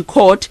went into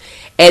court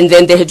and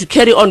then they had to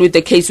carry on with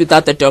the case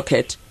without the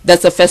docket.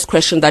 That's the first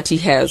question that he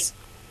has.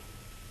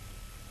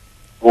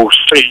 We'll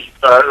see.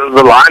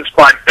 The line's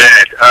quite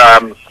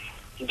bad.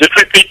 Just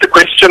repeat the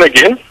question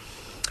again.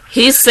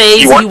 He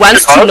says he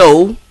wants to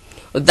know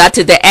that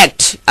the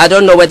act, I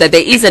don't know whether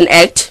there is an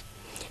act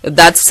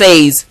that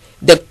says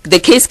the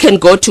case can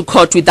go to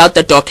court without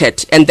the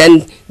docket and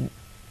then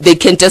they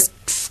can just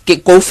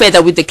go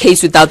further with the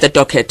case without the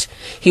docket.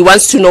 He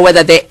wants to know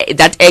whether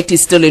that act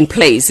is still in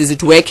place. Is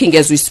it working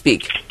as we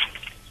speak?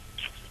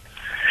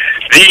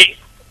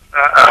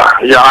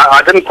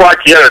 I didn't quite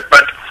hear it,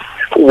 but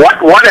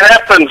what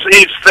happens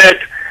is that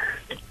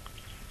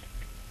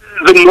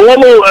the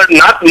normal,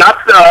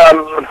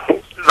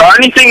 the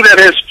only thing that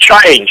has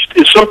changed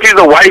is simply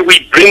the way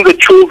we bring the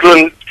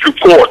children to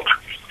court.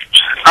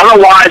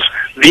 Otherwise,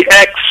 the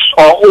acts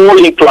are all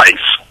in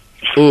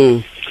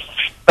place.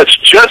 It's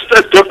just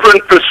a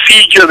different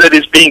procedure that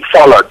is being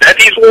followed. That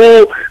is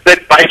all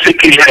that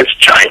basically has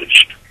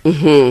changed.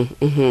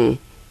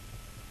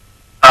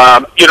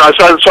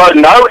 So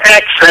no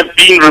acts have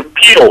been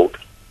repealed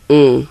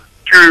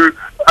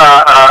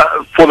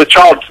for the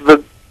child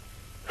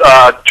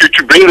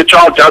to bring the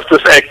Child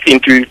Justice Act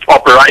into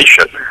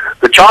operation.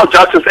 The Child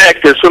Justice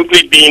Act has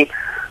simply been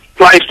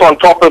placed on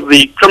top of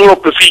the Criminal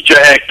Procedure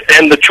Act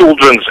and the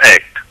Children's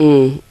Act.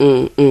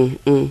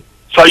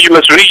 So you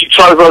must read.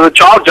 So the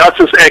Child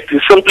Justice Act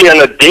is simply an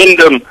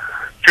addendum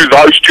to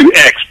those two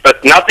acts,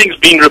 but nothing's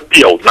been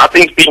repealed,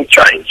 nothing's been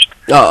changed.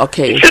 Oh,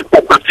 okay. It's just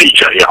a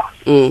procedure, yeah.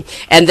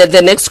 And then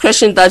the next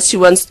question that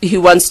he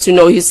wants to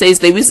know, he says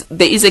there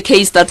is a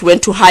case that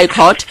went to High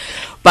Court,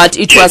 but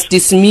it was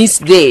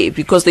dismissed there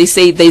because they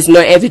say there is no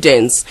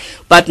evidence.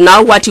 But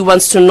now what he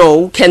wants to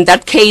know, can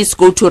that case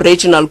go to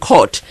regional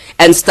court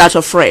and start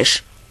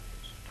afresh?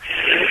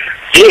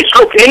 Yes,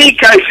 look, any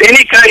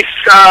case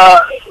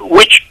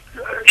which,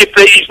 if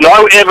there is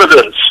no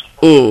evidence,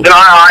 then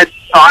I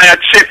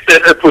accept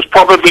that it was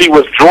probably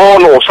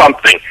withdrawn or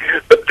something.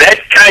 But that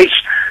case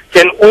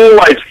can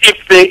always, if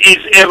there is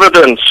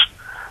evidence,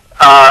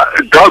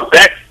 go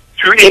back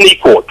to any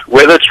court,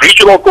 whether it's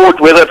regional court,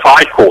 whether it's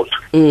high court.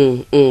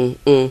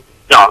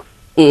 Yeah.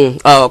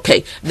 Oh,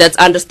 okay, that's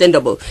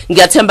understandable.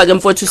 Ngiyathemba ke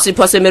mfowethu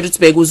Sipho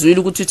seMaritzburg uzwile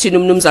ukuthi uthini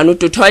umnumzana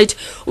uDutoit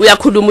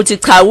uyakhuluma uthi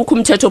cha ukho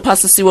umthetho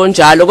ophasisiwe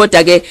njalo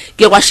kodwa ke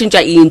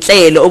kwashintsha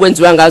inhlelo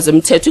okwenziwa ngazo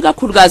umthetho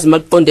ikakhulukazi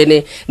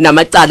makuqondene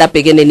namacala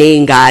abhekene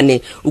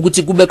nezingane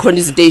ukuthi kube khona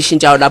izinto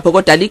ezishintshayo lapho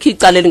kodwa likho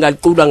icala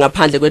elingaqulwa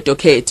ngaphandle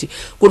kwedocket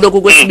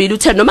kuloko kwesibili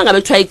uthe noma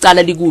ngabe kuthiwa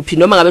icala likuphi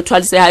noma ngabe kuthiwa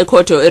lise high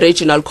court or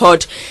regional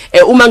court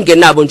uma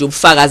ngenabo nje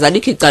ubufakazi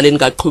alikho icala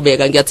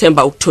elingaqhubeka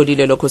ngiyathemba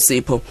ukutholile lokho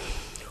Sipho.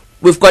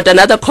 We've got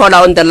another caller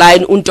on the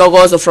line,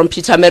 Untogozo from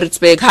Peter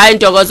Maritzburg. Hi,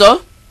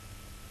 Untogozo.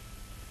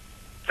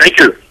 Thank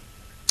you.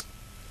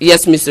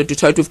 Yes, Mr.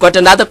 Detroit. We've got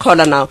another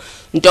caller now.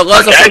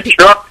 Ntokozo Okay,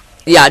 sure.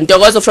 Yeah,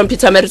 Ntokozo from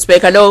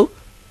Pietermaritzburg. Hello.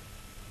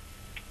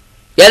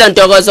 Hello,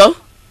 Ntokozo.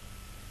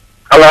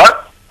 Hello?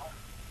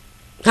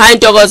 Hi,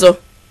 Ntokozo.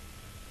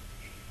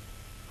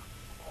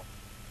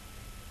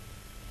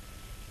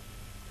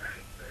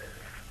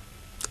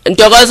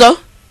 Ntokozo?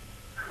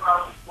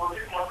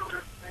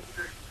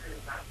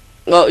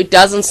 Oh, it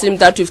doesn't seem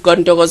that we've got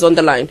Ntokozo on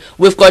the line.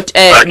 We've got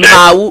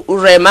Mau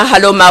Rema.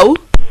 Hello, Mau.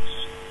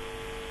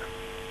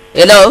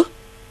 Hello?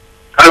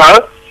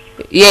 Hello?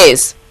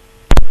 Yes.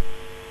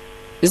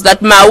 Is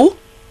that Mau?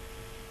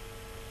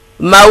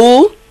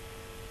 Mau?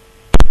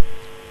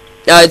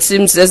 It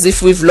seems as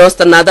if we've lost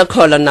another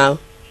caller now.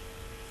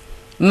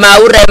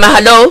 Mau Rema,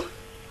 hello?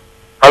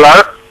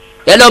 Hello?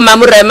 Hello,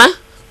 Mamu Rema?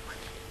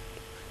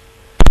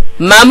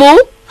 Mamu?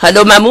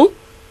 Hello, Mamu?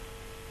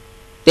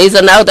 There's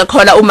another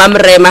caller, Mamu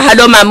Rema.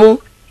 Hello,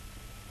 Mamu?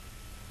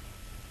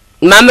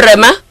 Mamu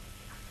Rema?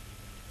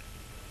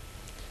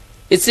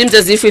 It seems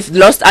as if we've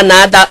lost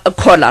another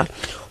caller.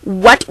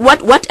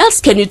 What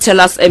else can you tell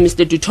us,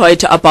 Mr.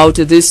 Detroit, about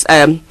this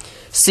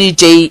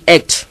CJ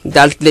Act,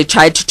 the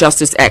Child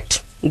Justice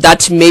Act,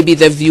 that maybe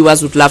the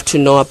viewers would love to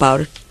know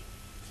about it?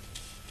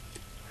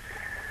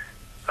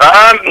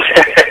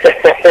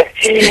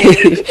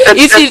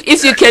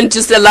 If you can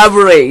just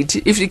elaborate.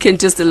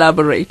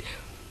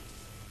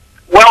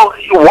 Well,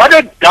 what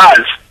it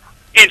does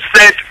is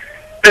that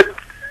it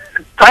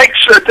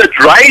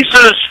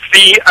raises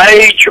the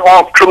age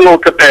of criminal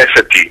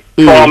capacity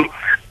from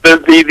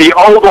the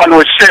old one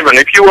was 7.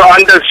 If you were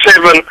under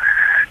 7,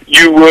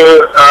 you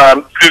were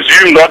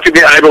presumed not to be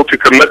able to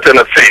commit an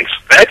offence.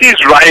 That is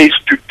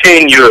raised to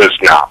 10 years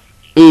now.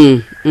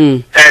 And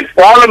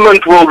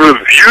Parliament will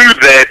review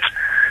that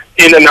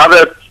in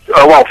another,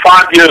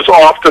 5 years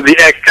after the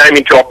Act came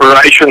into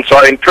operation.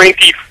 So in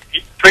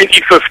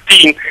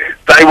 2015,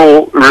 they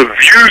will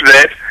review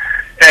that,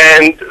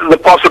 and the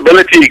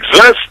possibility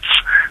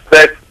exists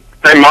that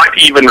they might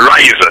even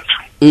raise it.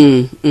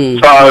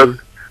 So,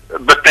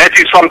 but that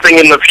is something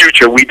in the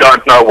future. We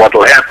don't know what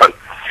will happen.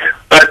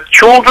 But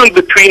children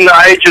between the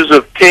ages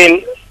of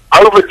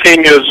over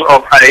 10 years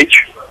of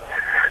age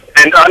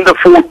and under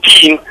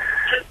 14,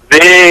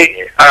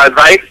 they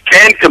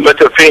can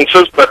commit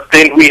offences, but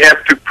then we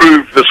have to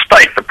prove, the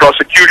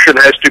prosecution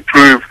has to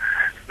prove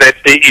that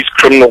there is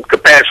criminal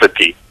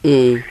capacity.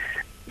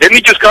 Let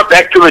me just go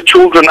back to the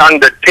children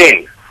under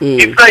 10.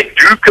 If they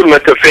do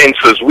commit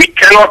offences, we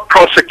cannot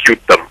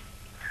prosecute them.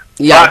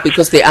 Yeah,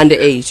 because they're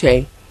underage,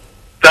 eh?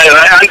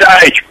 They're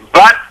underage,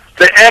 but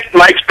the Act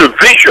makes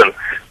provision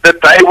that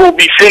they will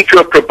be sent to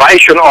a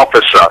probation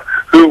officer,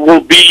 who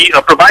will be,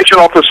 a probation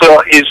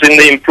officer is in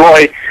the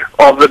employ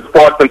of the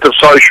Department of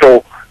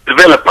Social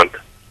Development.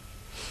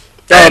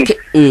 And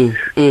then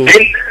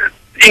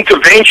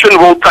intervention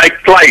will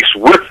take place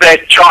with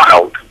that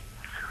child,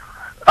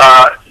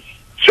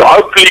 so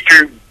hopefully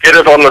to get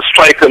it on the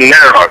straight and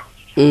narrow.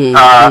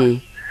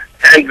 And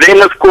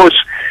then, of course,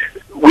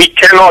 we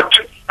cannot,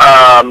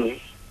 and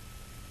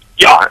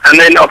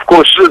then, of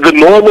course, the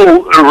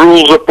normal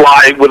rules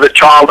apply with a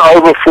child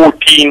over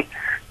 14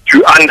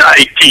 to under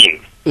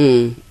 18.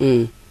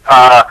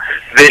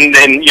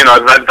 Then you know,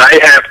 they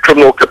have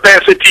criminal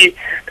capacity,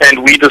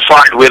 and we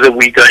decide whether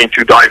we're going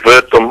to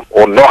divert them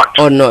or not.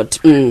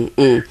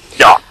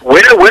 Yeah.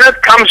 When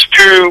it comes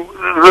to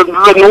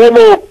the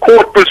normal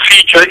court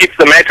procedure, if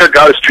the matter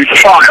goes to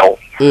trial,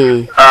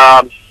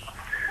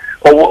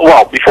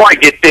 well, before I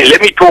get there,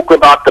 let me talk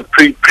about the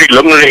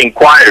preliminary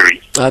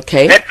inquiry.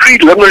 Okay. That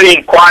preliminary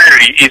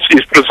inquiry is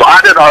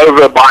presided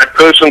over by a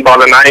person by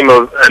the name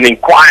of an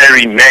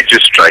inquiry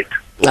magistrate.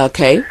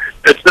 Okay.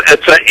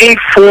 It's an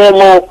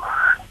informal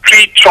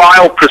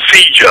pre-trial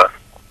procedure.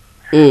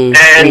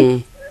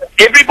 And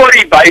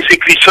everybody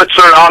basically sits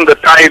around the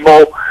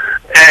table,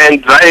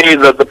 and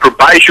the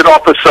probation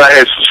officer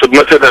has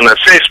submitted an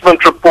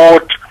assessment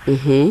report.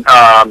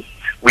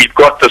 We've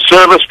got the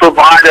service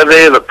provider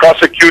there, the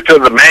prosecutor,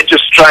 the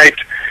magistrate.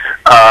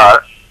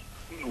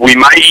 We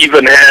may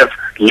even have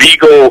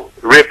legal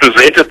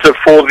representative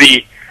for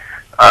the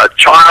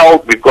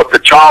child. We've got the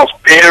child's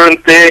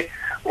parent there,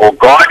 or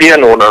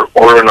guardian, or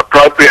an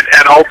appropriate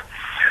adult.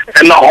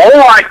 And the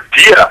whole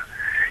idea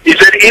is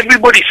that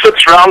everybody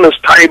sits around this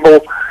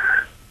table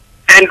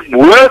and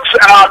works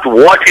out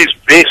what is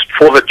best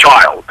for the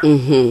child.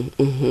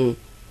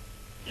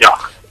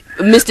 Yeah.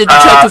 Mr.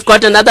 Detroit, we've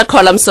got another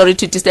call. I'm sorry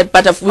to disturb,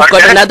 but we've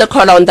got another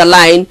caller on the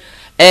line.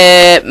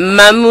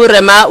 Mamu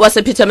Rema,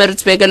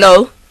 Pietermaritzburg.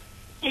 Hello.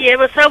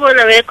 Yebo,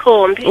 sabona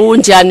wekhombi.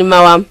 Unjani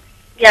mawam?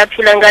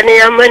 Ngiyaphila ngane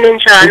yami, wena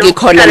unjani?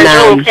 Ngikhona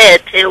nami.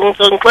 Ngiphethe,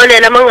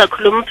 ngizongixolela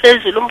mangakhuluma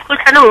phezulu,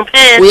 umkhuhlane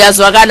ungiphethe.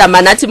 Uyazwakala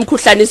manathi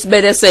umkhuhlane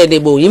isibelesele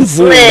bo,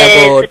 imvula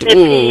kodwa.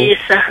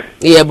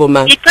 Yebo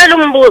ma.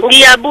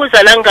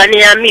 Ngiyabuza la ngane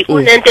yami,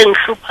 kunento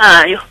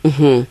engihluphayo.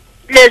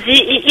 Lezi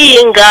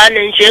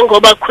iyingane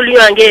njengoba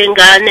khulunywa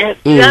ngengane,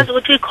 uyazi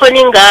ukuthi ikhona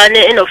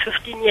ingane eno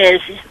 15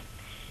 years.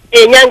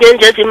 Enyangeni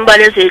nje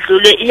ezimbala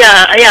ezedlule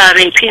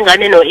rape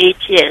ingane no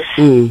 8 years.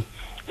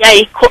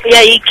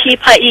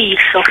 Yayikhipha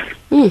ihlo.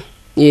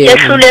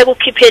 yehluleka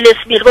ukhiphela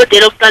esibili kodwa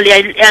lokuqala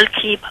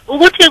yalikhipha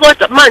ukuthi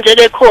kodwa manje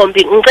ke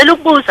khombi ngicela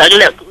ukubuza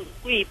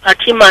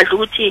kuyiphathimandla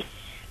ukuthi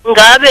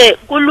ngabe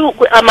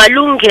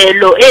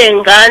amalungelo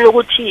engane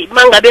ukuthi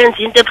mangabenza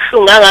into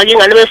ebuhlungu ngake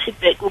ingane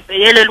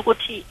besibhekelela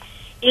ukuthi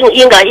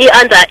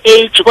under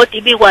age kodwa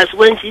ibikwazi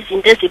ukwenza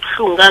izinto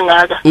ezibuhlungu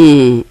kangaka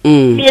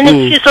mina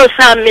isifiso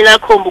sami mina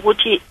khomba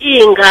ukuthi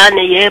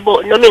ingane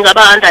yebo noma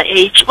ingaba under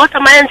age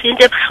kodwa mayenza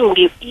into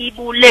ebuhlungu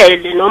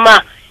ibulele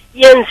noma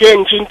yenze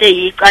nje into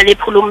eyiqala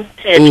ephula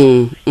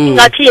umthetho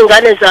ngathi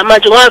ingane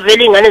zamanje ngoba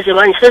vele ingane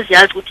zamanje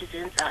seziyazi ukuthi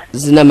zenzani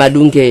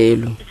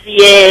zinamalungelo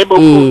yebo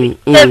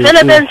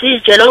vele benza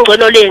ijelo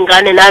ngcono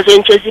lengane nazo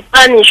nje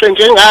zipanishwe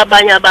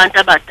njengabanye abantu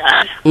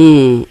abadala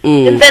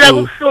impela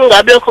kubuhlungu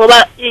ngabe lokho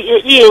ngoba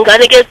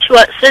ingane ke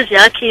kuthiwa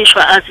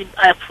seziyakhishwa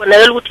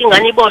akufanele ukuthi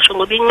ingane iboshwe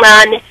ngoba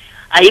incane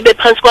ayibe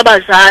phansi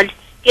kwabazali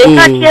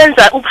ngenkathi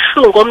yenza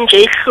ubuhlungu omnje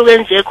ihluke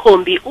nje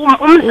khombi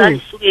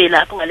umzali suke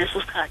lapho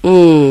ngaleso sikhathi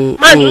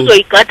manje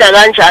uzoyigada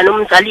kanjani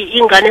umzali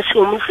ingane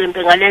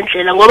esingumdlembe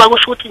ngalendlela ngoba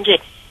kusho ukuthi nje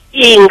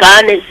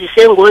ingane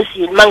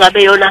zisengozini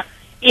mangabe yona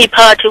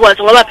iphakathi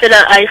kwazo ngoba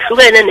phela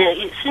ayihlukene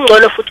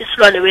singcono futhi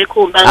isilwane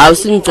wekhumba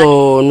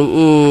awusingcono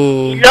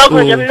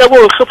lokho nje mina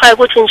kungihluphayo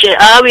ukuthi nje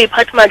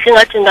iphathimandla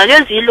engathi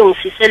ngake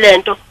zilungisise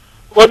lento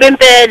ngoba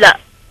impela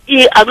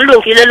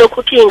akulungile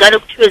lokho ukuthi ingane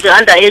kuthiwe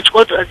ze-under age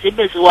kodwa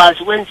zibe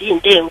ziwazi ukwenza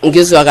izinto enkulu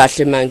ngizwa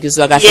kahle man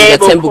ngizwa kahle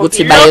ngiyathemba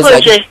ukuthi bayeza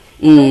nje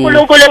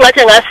uNkulunkulu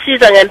engathi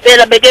ngasiza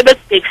ngempela beke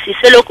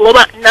bekubhekisise lokho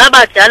ngoba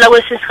nabadala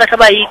kwesinye isikhathi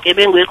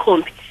abayigebengu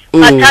ekhombi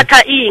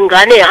bathatha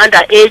ingane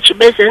e-under age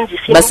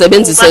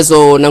basebenzise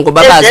zona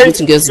ngoba bazi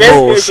ukuthi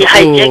ngeziboshwa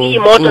zihijack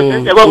imoto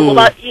zenze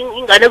ngoba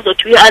ingane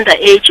kuzothi i-under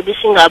age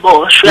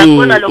bisingaboshwa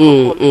uyabona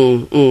lokho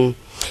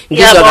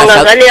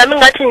ngiyabonga ngane yami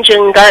ngathi nje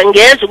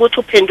ngeze ukuthi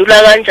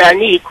uphendula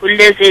kanjani izikhulu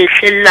lezi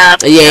ezihleli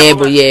lapha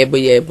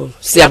yebo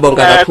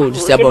siyabonga kakhulu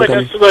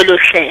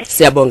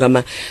siyabonga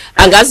ma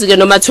angazi ke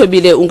noma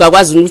Thobile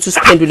ungakwazi ukuthi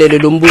usiphendulele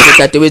lo mbuzo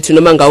dadewethu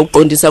noma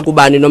ngawuqondisa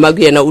kubani noma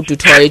kuyena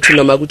uDuthwayethi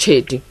noma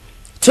kuChedi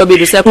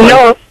Thobile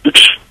usekhona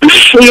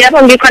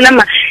yebo ngikhona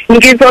ma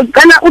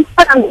ngizocela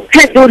ukufaka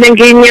ngiphendule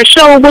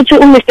nginyesho ukuthi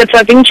uMr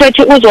Pravin Church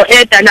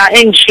uzo-eda la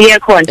engishiye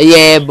khona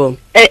yebo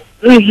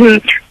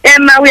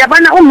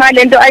uyabona uma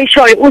lento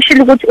ayishoyo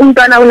ushilo ukuthi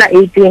umntwana una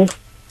 18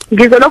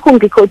 ngizolokhu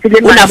ngikhothile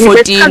una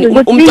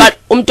 14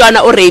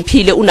 umntwana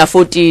orapile una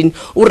 14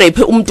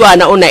 urape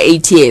umntwana ona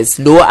 8 years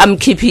lo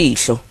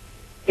amkhiphihlo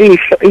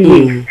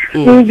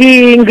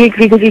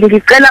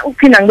ngicela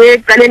ukuphinda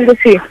ngeqaleni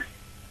ukuthi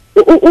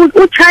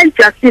u-Child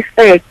Justice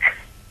Act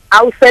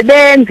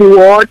awusebenzi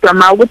wodwa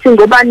mawukuthi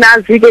ngoba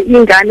nazi ke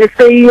ingane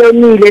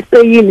seyiyonile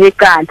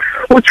seyinegala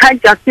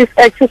u-Child Justice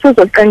Act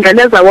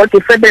uzoqengeleza wodwa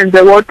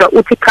usebenze wodwa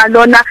uthi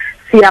khalona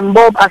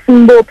siyambopha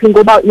asimbophi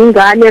ngoba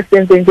ingane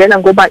senze njena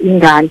ngoba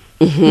ingane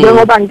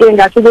njengoba ngike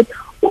ngasho ukuthi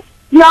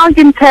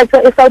yonke imithetho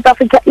eSouth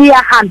Africa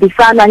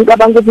iyahambisana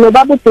ngicabanga ukuthi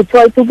nobaba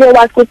uDetroit uke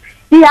wathi ukuthi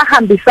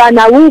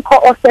iyahambisana wukho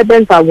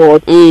osebenza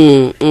wodwa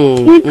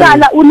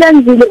icala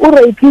ulenzile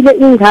urapile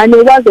ingane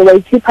waze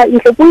wayikhipha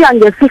ihle kuya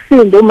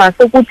ngesisindo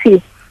mase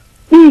ukuthi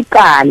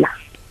icala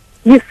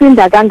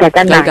lisinda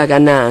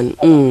kangakanani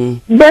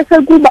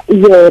bese kuba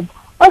yebo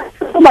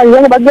osoba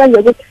njengoba kwenza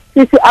ukuthi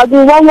sithi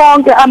akuwa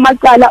wonke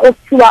amacala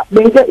okuthiwa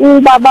benke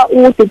ubaba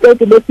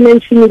uDetroit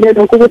besimentionile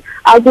lokho ukuthi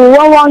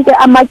akuwa wonke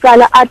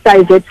amacala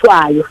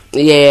adivethwayo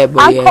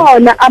yebo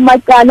akhona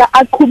amacala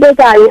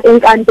aqhubekayo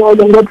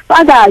enkantolo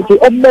ngobufakazi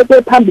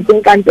obubekwe phambi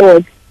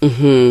kwenkantolo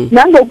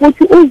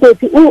nangokuthi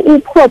uzothi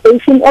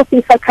u-probation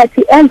officer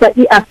khathi enza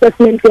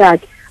i-assessment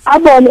yakhe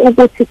abone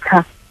ukuthi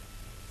cha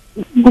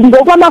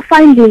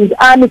ngokwama-findings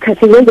ami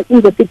khathi ngenza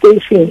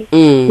investigation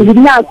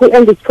nginakho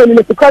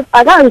engikutholile because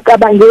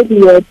akangicabangeli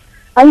yedwa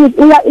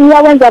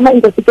uyawenza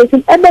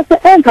ama-investigation ebese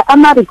enza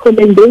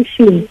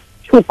ama-recommendation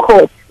to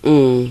court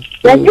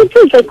then it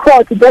is the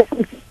court that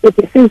makes the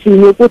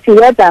decision ukuthi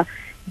whether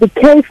the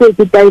case will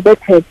be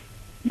diverted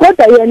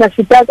kodwa yena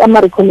she does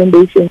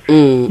ama-recommendation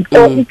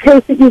so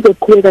i-case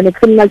izoqhubeka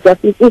ne-criminal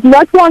justice is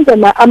not wonke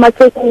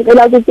ama-case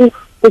ngicela ukuthi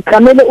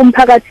ugqamele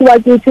umphakathi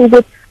wakithi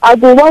ukuthi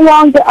akuwo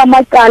wonke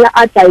amacala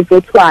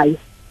adivethwayo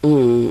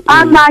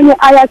amanye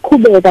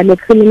ayaqhubeka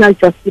ne-criminal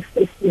justice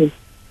system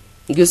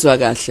ngizwa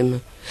kahle ma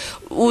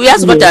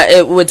uyazi kodwa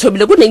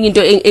wethobile kunenye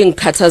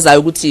engikhathazayo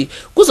ukuthi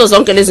kuzo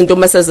zonke lezi zinto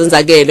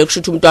masezenzakele kusho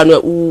ukuthi umntwana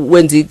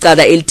wenza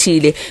icala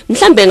elithile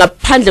mhlambe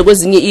ngaphandle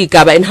kwezinye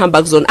igaba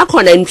enihamba kuzona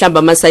akhona mhlambe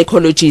ama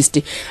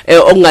psychologist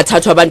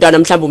okungathathwa abantwana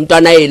mhlambe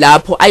umntwana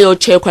yelapho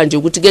ayocheckwa nje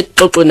ukuthi ke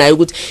xoxwe naye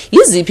ukuthi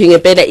yiziphi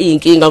ngempela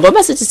izinkinga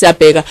ngoba sithi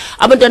siyabheka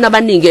abantwana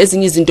abaningi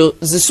ezinye izinto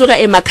zisuka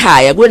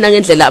emakhaya kuwena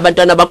ngendlela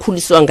abantwana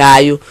bakhuliswa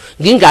ngayo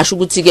ngingasho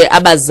ukuthi ke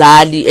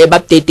abazali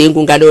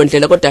babudedengu ngaleyo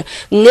ndlela kodwa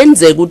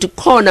ngenzeka ukuthi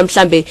khona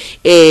mhlambe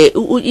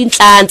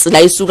inhlansi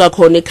la isuka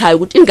khona ekhaya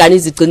ukuthi ingane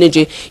izigcine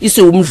nje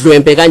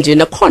isiwumdlwembe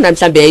kanjena khona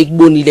mhlambe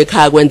yayikubonile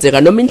ekhaya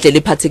kwenzeka noma indlela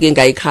ephatheke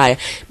ngayo ekhaya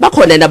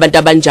bakhona nabantu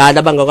abanjalo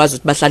abangakwazi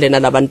ukuthi bahlale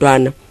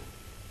nalabantwana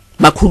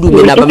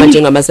bakhulume nabo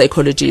manje ngama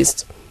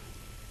psychologist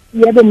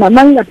yebo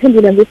mama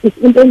ngingaphendula ngithi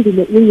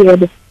impendulo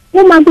iyebo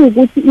uma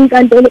kuyukuthi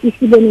inkantolo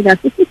isibone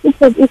kahle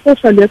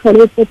i-social worker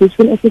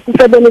le-probation officer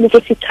isebonile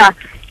ukuthi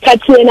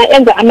khathi yena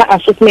enza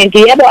ama-assessment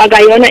yebo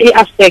akayona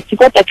i-aspect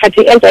kodwa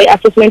khathi enza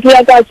i-assessment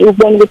uyakwazi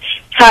ukubona ukuthi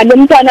cha lo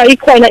mntwana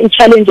ikhona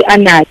i-challenge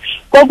anayo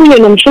kokunye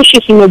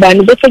nomshushisi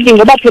nobani bese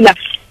ngoba phela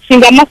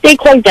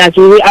singama-stakeholders,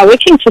 we are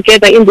working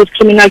together in this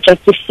criminal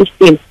justice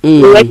system.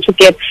 We work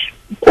together.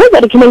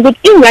 Kuzorecommend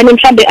ukuthi ingane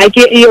mhlambe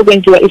ake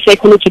iyokwenziwa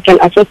i-psychological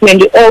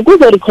assessment or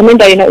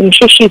kuzorecommenda yena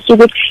umshushisi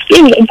ukuthi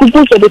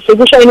kuzobe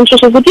sekusho yena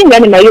umshushisi ukuthi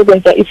ingane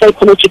mayokwenza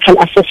i-psychological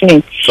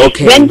assessment.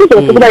 Then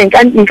kuzokuba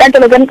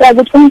inkantolo kaMkazi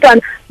ukuthi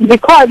umntwana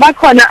because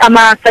bakhona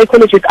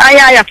ama-psychologists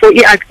ayaya for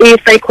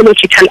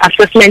i-psychological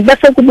assessment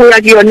bese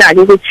kubuya kuyona-ke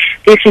ukuthi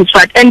this is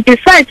what. And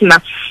besides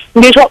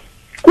ngisho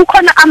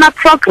kukhona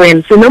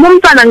ama-programs noma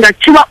umntwana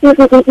ngathiwa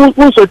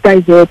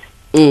uzodivert.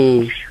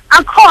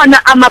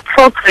 Akhona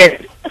ama-programs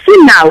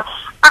sinawo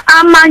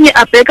amanye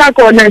abheka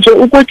kona nje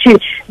ukuthi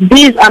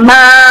these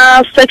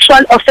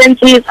ama-sexual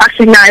offences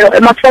asinayo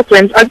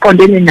ama-programs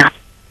aqondene nabo.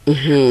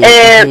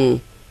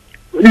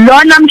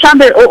 Lona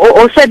mhlambe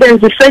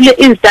osebenzisele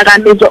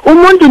izidakamizwa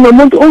umuntu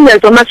nomuntu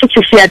ungezwa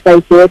masithi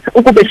siyadivert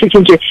ukube sithi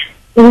nje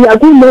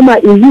uyakunoma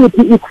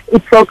iyiphi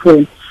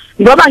i-program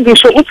ngoba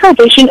ngisho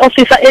i-probation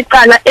officer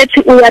eqala ethi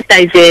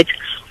uyadivert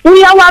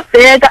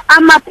uyawabheka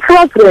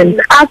ama-programs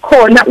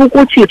akhona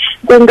ukuthi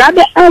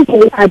kungabe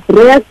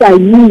azoyi-addressa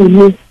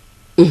yini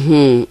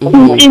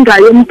inkinga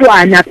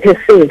yomntwana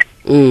phese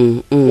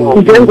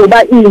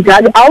njengoba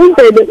injalo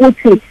awuvele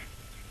uthi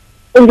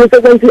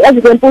ngisokwenza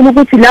i-example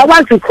ukuthi la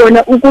wazi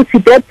khona ukuthi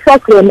that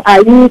program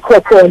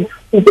ayikho khona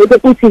ubeke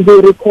ukuthi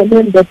they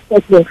recommend that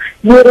program,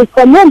 you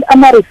recommend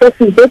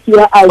ama-resources that you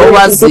are aware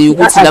owazi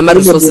ukuthi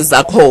lama-resources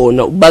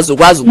akhona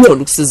bazokwazi ukuthola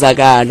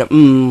ukusizakala.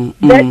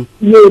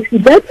 Yes,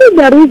 that is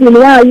the reason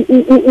why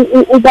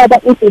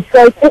ubaba uthi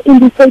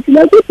indicate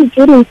ukuthi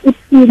during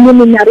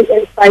preliminary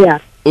fire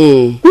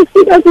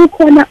isika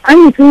kukhona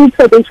angithi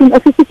probation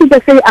officer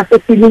bese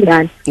assessing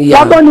ingane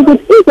yabona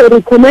ukuthi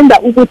izorecommenda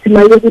ukuthi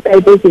mayokuthi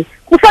ayibeke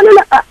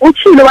kufanele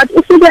uchilo wathi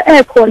ufike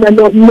ekhona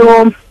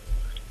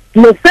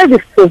no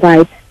service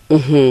provider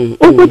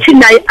ukuthi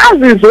naye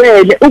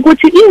azizwele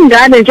ukuthi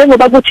ingane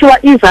njengoba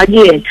kuthiwa iza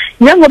kuyena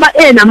njengoba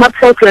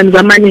enama-programs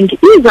amaningi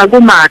iza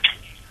kumaphi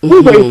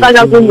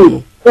uzoyifaka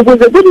kuyini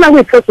ukuze kuthi uma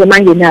kuyi-program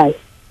angenayo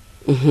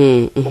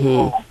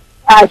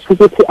asho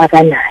ukuthi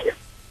akanayo.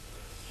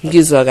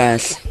 Ngizwa kahle.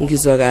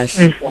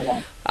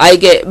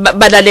 Ayike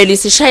balaleli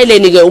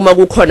sishayeleni ke uma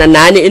kukhona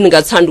nani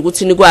eningathanda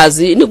ukuthi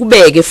nikwazi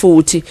nikubeke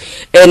futhi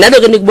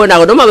naloke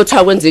nikubonako noma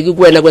kuthiwa kwenzeki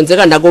kuwena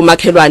kwenzeka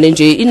nakomakhelwane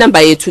nje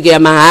inamba yethu ke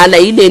yamahala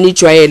yileni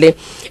ijwayele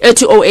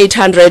ethi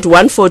 0800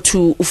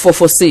 142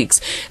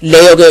 446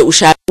 leyo ke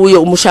ushaya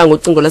kuyo umusha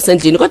ngocingo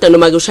lasendlini kodwa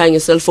noma ke ushaya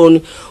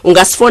ngeselfoni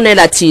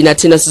ungasifonela thina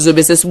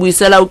sizobe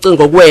sesibuyisela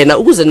ucingo kuwena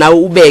ukuze nawe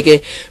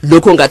ubeke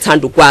lokho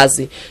ongathanda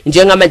ukwazi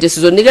njengamanje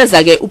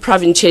sizonikeza ke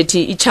uPravin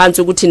Chetty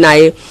ichance ukuthi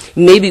naye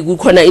maybe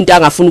kukhona into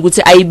angafuna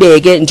ukuthi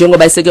ayibeke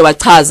njengoba iseke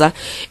wachaza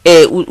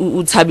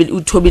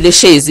uThobile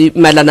Shezi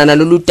malana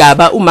nalolu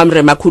daba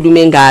uMamre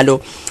makhulume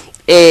ngalo.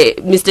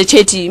 Mr.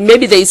 Chetty,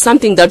 maybe there is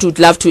something that would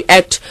love to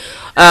act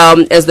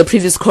as the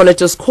previous caller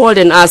just called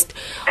and asked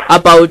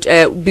about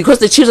because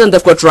the children,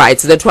 they've got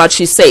rights. That's what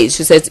she says.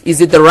 She says,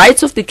 is it the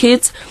rights of the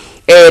kids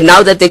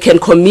now that they can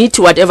commit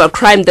whatever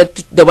crime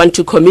that they want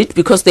to commit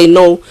because they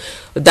know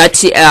that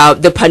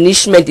the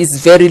punishment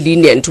is very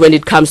lenient when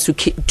it comes to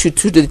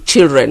the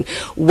children?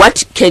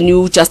 What can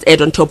you just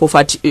add on top of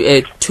what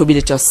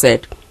Thobile just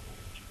said?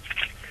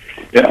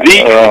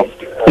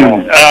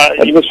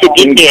 You must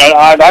forgive me,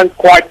 I don't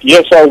quite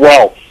hear so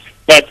well,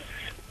 but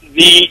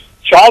the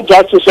Child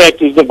Justice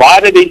Act is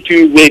divided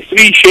into the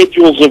 3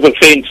 schedules of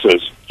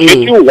offences.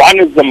 Schedule 1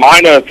 is the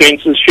minor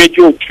offences,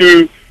 Schedule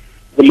 2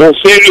 the more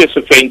serious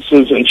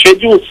offences, and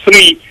Schedule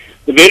 3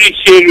 the very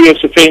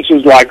serious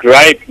offences like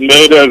rape,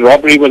 murder,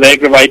 robbery with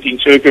aggravating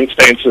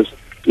circumstances,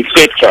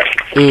 etc.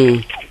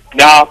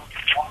 Now,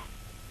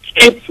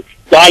 if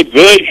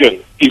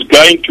diversion is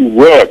going to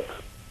work,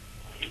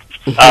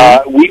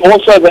 we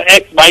also, the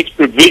Act makes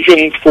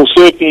provision for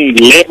certain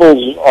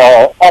levels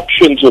or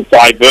options of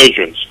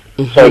diversions.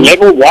 So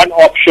level 1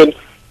 option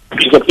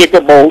is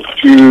applicable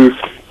to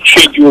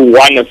Schedule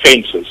 1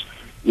 offences.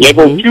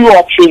 Level 2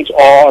 options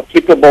are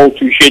applicable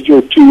to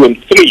Schedule 2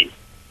 and 3.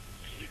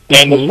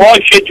 And as far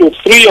as Schedule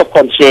 3 are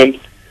concerned,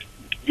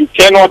 you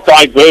cannot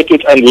divert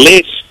it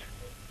unless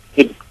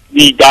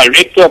the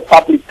Director of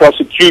Public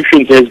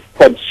Prosecutions has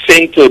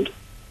consented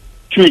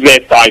to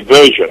that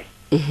diversion.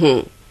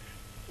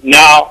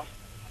 Now,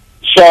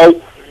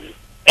 so,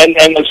 and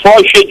as far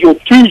as Schedule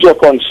 2s are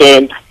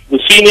concerned, the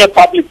senior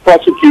public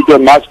prosecutor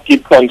must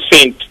give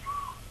consent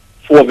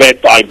for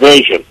that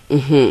diversion.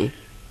 The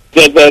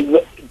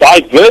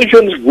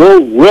diversions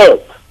will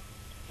work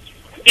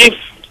if,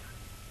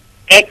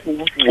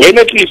 when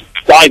it is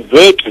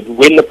diverted,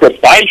 when the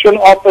probation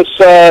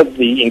officer,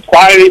 the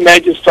inquiry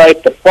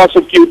magistrate, the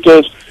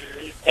prosecutors,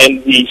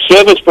 and the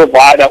service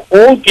provider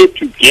all get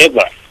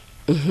together.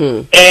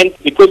 And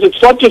because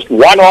it's not just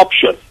one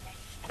option,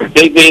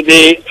 the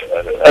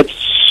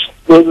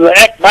the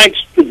Act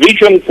makes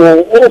provision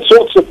for all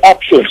sorts of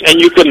options,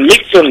 and you can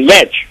mix and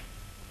match.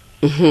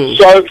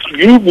 So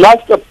you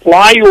must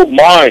apply your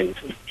mind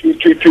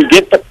to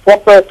get the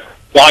proper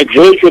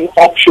diversion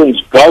options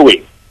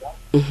going.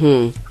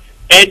 And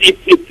if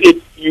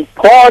you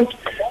can't,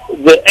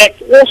 the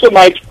Act also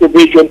makes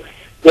provision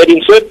that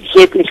in certain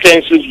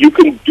circumstances you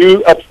can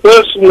do a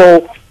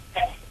personal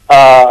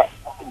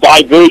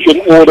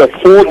diversion order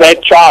for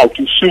that child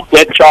to suit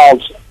that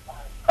child's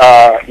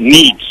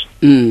needs.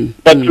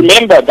 But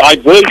remember,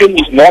 diversion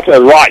is not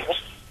a right.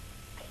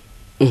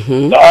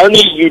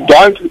 Only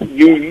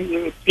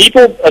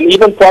people and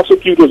even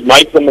prosecutors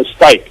make the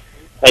mistake.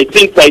 They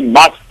think they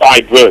must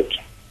divert.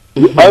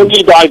 You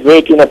only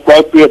divert in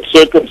appropriate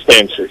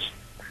circumstances.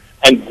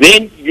 And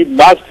then you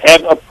must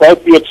have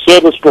appropriate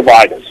service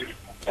providers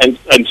and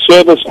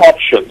service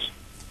options.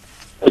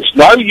 It's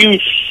no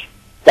use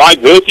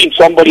diverting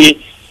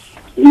somebody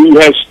who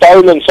has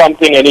stolen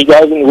something and he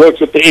goes and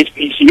works at the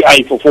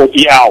SPCA for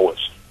 40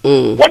 hours.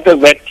 What does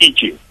that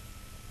teach him?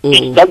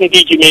 It doesn't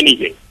teach him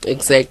anything.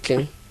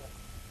 Exactly.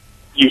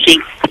 You see?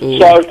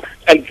 So,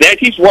 and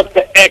that is what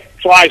the Act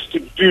tries to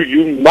do.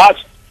 You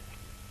must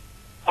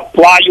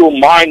apply your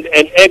mind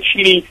and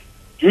actually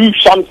do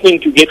something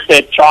to get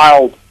that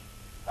child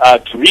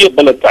to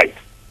rehabilitate.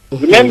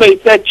 Remember,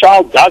 if that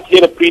child does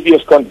get a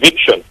previous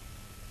conviction,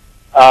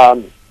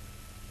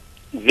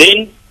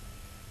 then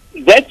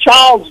that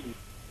child's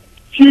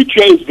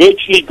future is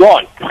virtually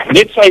gone.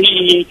 Let's say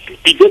he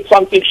did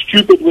something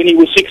stupid when he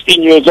was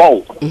 16 years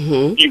old.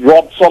 He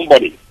robbed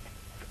somebody.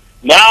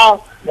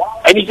 Now,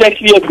 and he's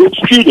actually a good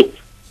student.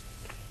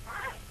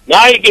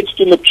 Now he gets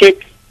to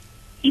matric,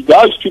 he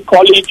goes to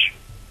college,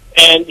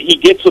 and he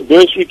gets a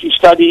bursary to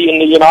study in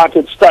the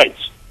United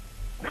States.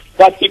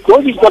 But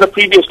because he's got a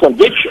previous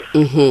conviction,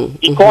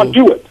 he can't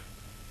do it.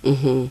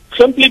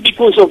 Simply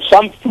because of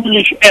some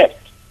foolish act.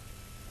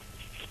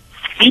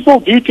 People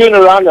do turn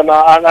around, and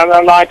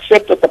I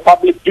accept that the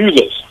public do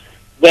this,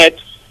 that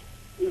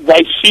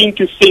they seem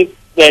to think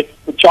that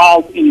the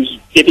child is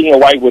getting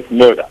away with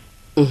murder.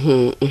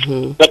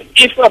 But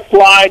if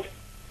applied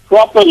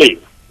properly,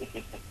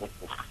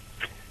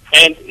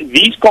 and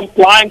these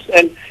compliance,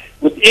 and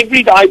with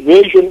every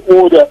diversion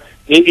order,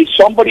 there is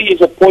somebody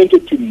is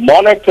appointed to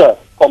monitor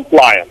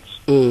compliance.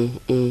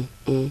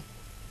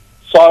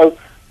 So,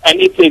 and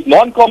if there's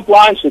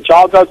non-compliance, the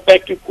child goes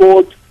back to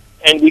court,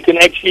 and we can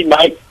actually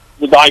make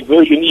the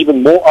diversion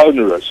even more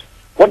onerous.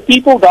 What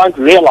people don't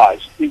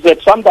realize is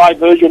that some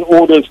diversion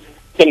orders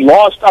can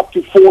last up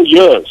to 4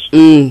 years.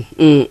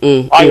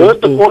 I heard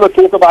the caller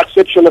talk about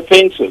sexual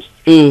offences.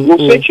 Your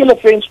sexual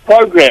offence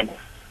program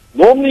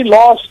normally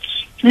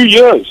lasts 2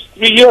 years,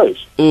 3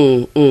 years.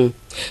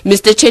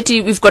 Mr.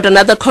 Chetty, we've got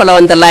another caller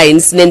on the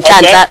lines.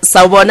 Nenhlanhla,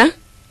 sawubona?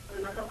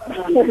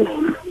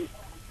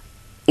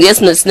 Yes,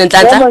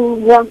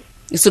 Nenhlanhla.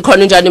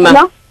 Sikhona njani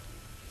ma?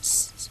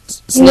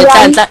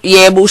 Nenhlanhla,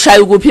 yebo,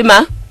 ushaya kuphi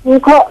ma?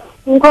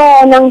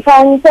 Ngikhona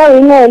ngishayise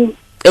Winen.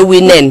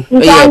 Ewinen.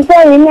 Ngishayise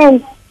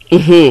Winen.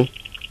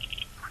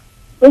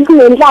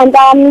 Ngikhona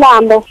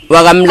kaMlambo.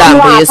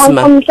 Wakamlambo, yes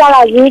ma.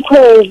 Umsakazi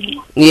ikhwezi.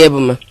 Yebo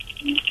ma.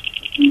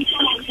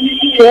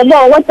 Yebo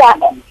kodwa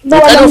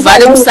ngicela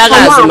uvale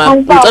umsakazo ma.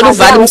 Ngicela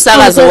uvale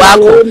umsakazo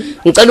wakho.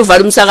 Ngicela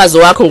uvale umsakazo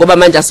wakho ngoba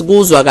manje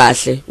asikuzwa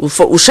kahle.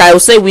 Ushaya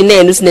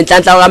useWinen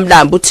usinenhlanhla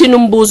kaMlambo. Uthini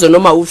umbuzo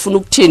noma ufuna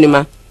ukuthini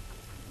ma?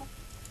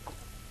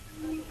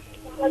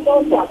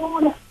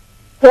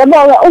 Yebo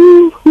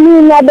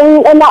mina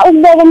bengena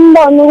ukubeka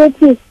umbono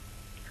ukuthi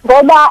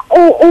ngoba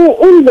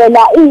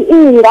indlela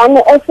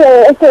ingane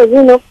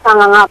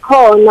esezinokukhanga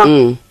ngakhona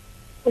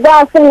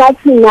kwase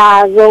ngathi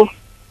nazo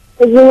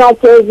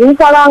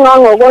zingajezisa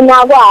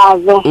kangangokona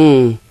kwazo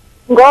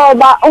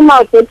ngoba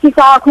uma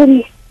udephisa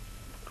kakhulu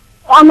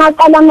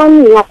amaqala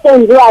amaningi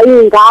asenziwa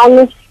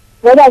iy'ngane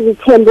ngoba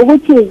zithemba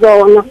ukuthi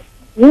zona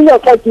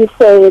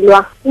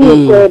zizoqediselwa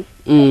imigwebo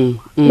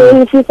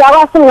bengifisa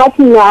kwase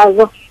ngathi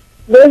nazo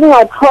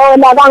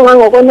bezingathola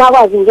kangangokona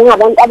kwazi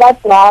njengabantu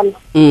abadala.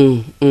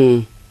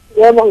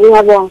 Yebo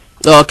ngiyabonga.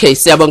 Okay,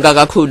 siyabonga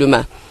kakhulu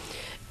ma.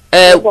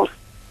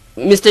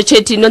 Mr.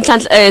 Chetty,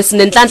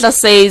 Nenhlanhla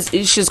says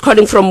she's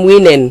calling from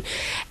Winen,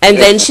 and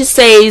then she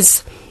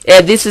says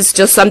this is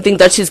just something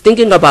that she's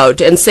thinking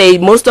about, and say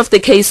most of the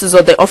cases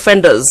of the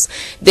offenders,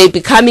 they're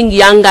becoming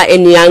younger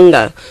and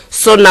younger.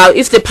 So now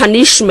if the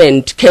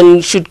punishment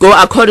should go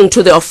according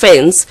to the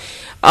offense,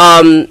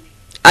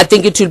 I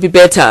think it will be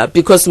better,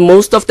 because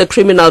most of the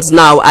criminals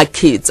now are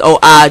kids or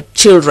are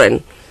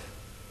children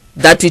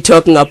that we're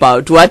talking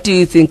about. What do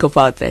you think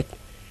about that?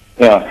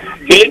 Yeah,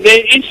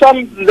 there is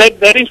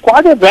that is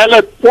quite a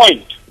valid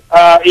point.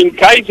 In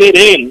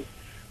KZN,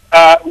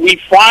 we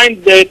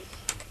find that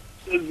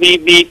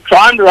the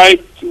crime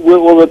rate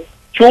with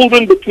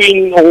children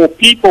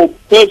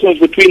persons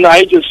between the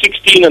ages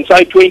 16 and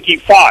say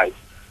 25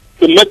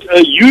 commit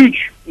a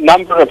huge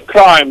number of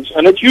crimes,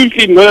 and it's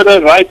usually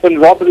murder, rape,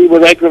 and robbery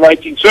with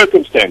aggravating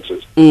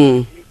circumstances.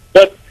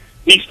 But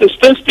the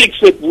statistics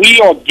that we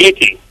are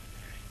getting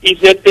is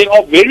that there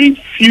are very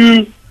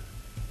few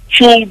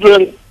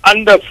children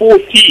under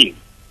 14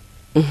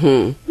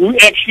 who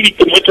actually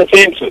commit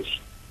offences.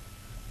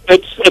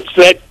 It's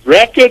that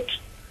bracket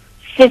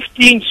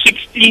 15,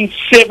 16,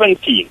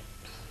 17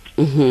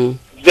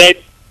 that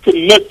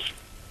commit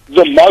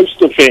the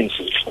most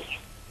offences.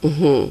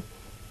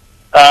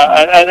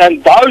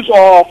 And those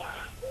are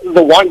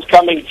the ones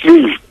coming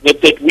through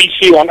that we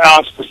see on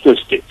our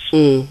statistics.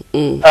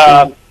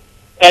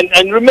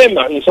 And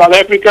remember, in South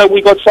Africa,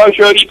 we've got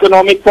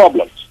socio-economic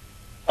problems.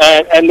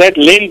 And that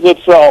lends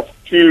itself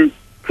to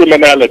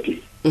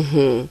criminality.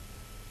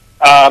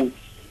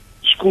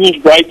 Schools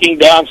breaking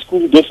down,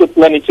 school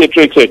discipline,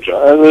 etc., etc.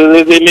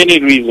 There are many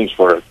reasons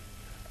for it.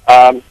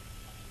 And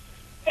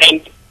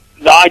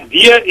the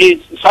idea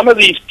is, some of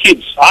these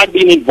kids, I've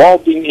been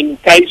involved in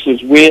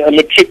cases where a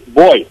matric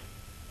boy,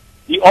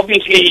 he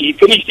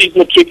finished his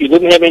matric, he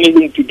didn't have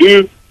anything to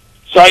do,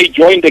 so he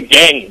joined a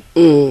gang.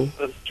 2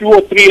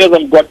 or 3 of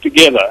them got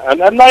together,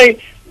 and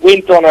they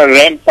went on a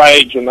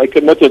rampage, and they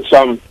committed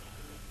some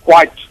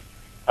quite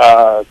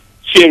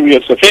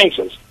serious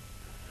offences.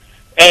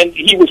 And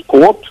he was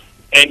caught,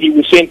 and he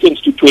was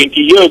sentenced to 20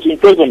 years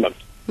imprisonment.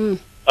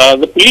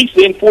 The police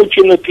then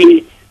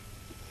fortunately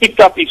picked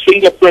up his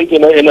fingerprint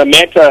in a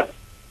matter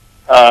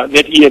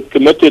that he had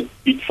committed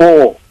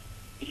before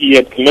he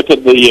had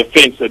committed the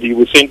offence that he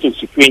was sentenced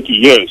to 20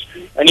 years.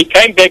 And he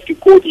came back to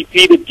court, he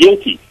pleaded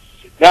guilty.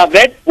 Now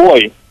that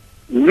boy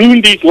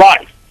ruined his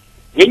life.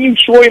 When you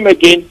saw him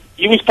again,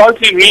 he was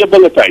totally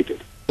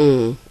rehabilitated.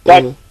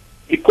 But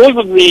because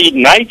of the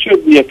nature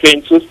of the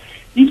offences,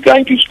 he's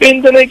going to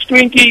spend the next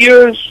 20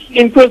 years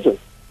in prison.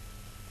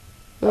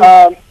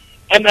 And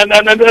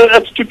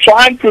it's to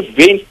try and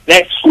prevent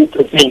that sort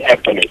of thing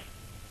happening.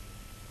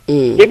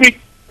 Every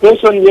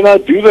person,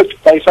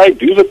 they say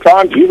do the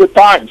crime, do the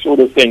time sort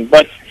of thing.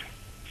 But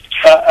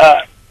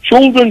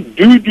children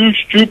do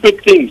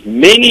stupid things.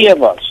 Many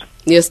of us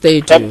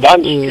have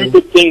done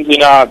stupid things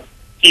in our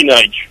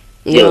teenage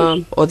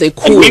years. Or they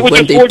cool. And we were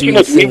just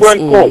fortunate we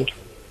weren't caught.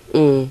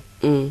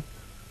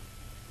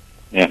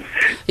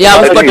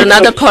 Yeah, we've got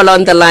another call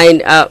on the line,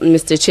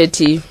 Mr.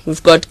 Chetty.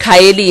 We've got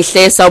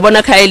Khayelihle.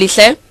 Sawubona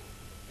Khayelihle.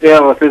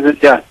 Yeah,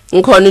 sisitya.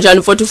 Ngikhona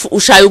njani futhi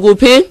ushaya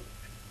kuphi?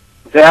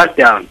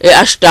 Ashdown.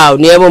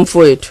 Ashdown, yebo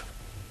mfowethu.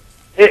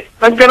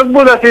 Ngicela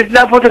ukubuza sithi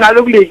lapho ukuthi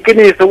ngaloku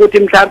liqiniso ukuthi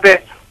mhlambe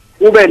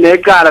ube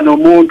necala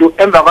nomuntu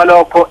emva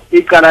kwalokho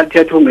icala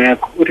lithethe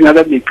ungekho uthi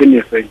ngabe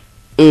liqiniso.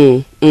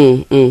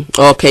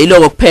 Okay,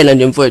 iloko kuphela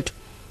nje mfowethu.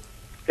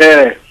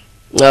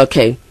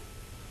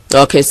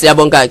 Okay,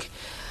 siyabonga ke.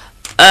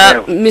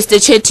 Mr.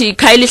 Chetty,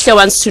 Khayelihle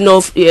wants to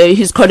know,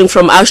 he's calling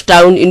from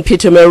Ashdown in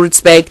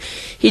Pietermaritzburg.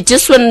 He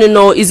just wants to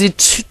know, is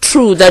it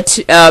true that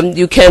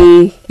you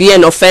can be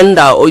an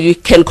offender or you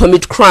can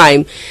commit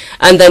crime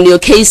and then your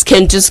case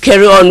can just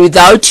carry on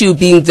without you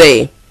being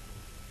there?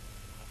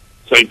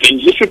 So can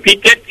you just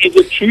repeat that? Is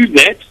it true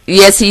that?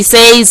 Yes, he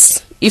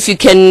says if you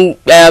can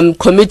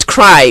commit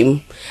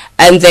crime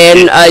and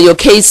then your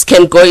case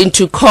can go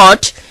into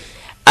court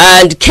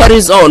and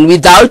carries on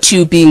without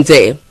you being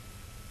there.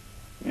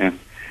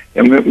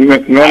 I'm not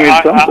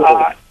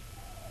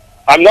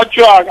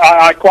sure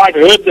I quite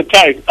heard the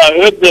case. I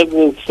heard the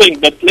thing,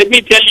 but let me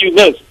tell you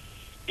this,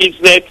 is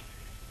that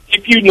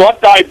if you're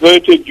not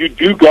diverted, you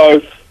do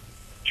go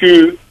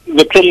to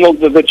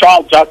the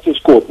Child Justice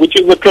Court, which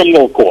is the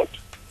criminal court.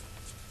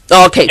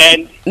 Okay.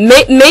 And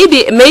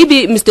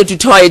maybe Mr.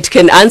 Dutoit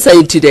can answer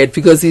into that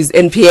because he's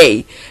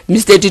NPA.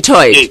 Mr.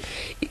 Dutoit,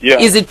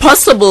 is it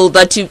possible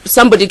that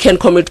somebody can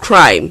commit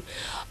crime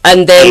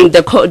and then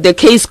the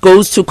case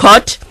goes to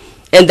court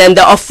and then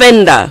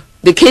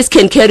the case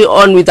can carry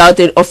on without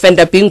the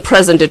offender being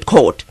present at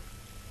court?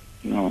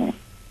 No.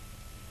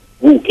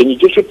 Ooh, can you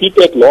just repeat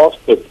that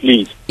last bit,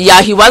 please?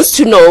 Yeah, he wants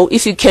to know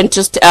if you can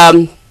just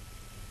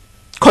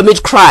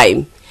commit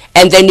crime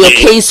and then your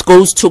case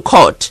goes to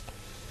court.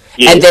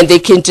 And then they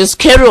can just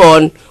carry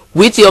on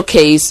with your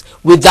case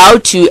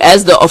without you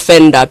as the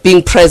offender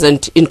being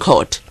present in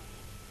court.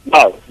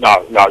 No.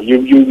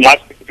 You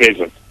must be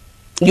present.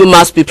 You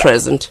must be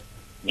present.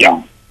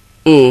 Yeah.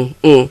 Our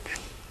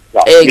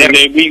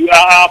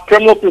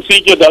criminal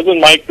procedure doesn't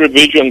make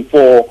provision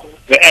for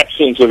the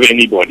absence of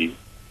anybody.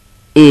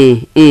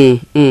 Yeah.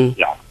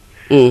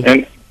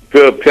 And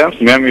perhaps,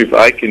 ma'am, if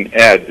I can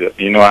add,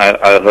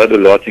 I heard a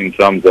lot in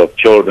terms of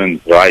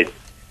children's rights.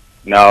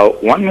 Now,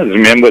 one must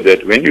remember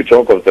that when you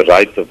talk of the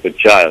rights of the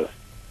child,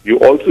 you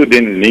also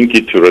then link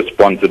it to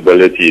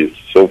responsibilities.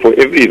 So for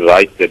every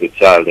right that a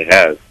child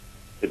has,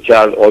 the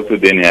child also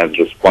then has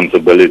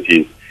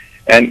responsibilities.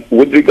 And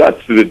with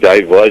regards to the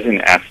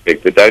diversion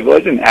aspect in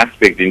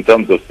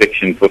terms of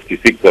Section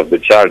 56 of the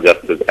Child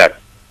Justice Act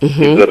is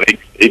a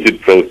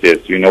regulated process.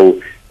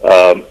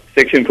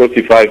 Section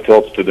 55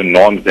 talks to the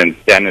norms and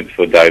standards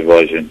for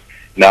diversion.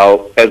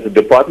 Now, as the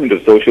Department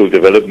of Social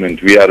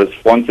Development, we are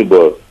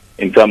responsible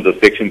in terms of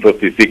Section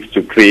 56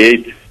 to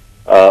create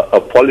a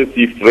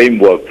policy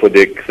framework for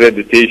the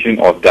accreditation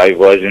of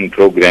diversion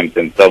programs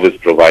and service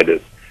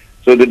providers.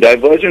 So the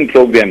diversion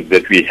programs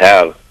that we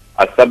have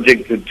are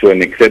subjected to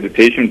an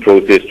accreditation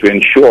process to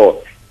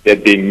ensure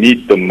that they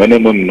meet the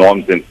minimum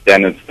norms and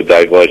standards for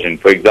diversion.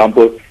 For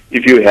example,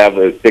 if you have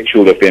a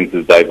sexual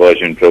offences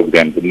diversion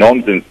program, the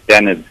norms and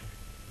standards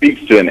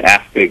speaks to an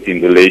aspect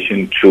in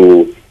relation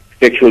to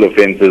sexual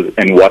offences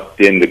and what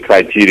then the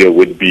criteria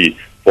would be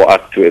for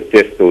us to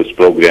assess those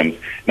programs.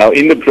 Now,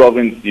 in the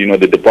province,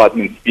 the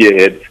department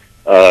spearheads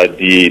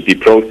the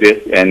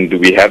process, and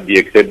we have the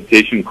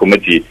accreditation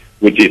committee,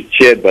 which is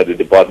chaired by the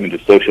Department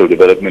of Social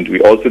Development.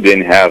 We also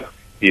then have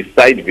the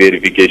site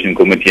verification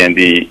committee and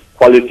the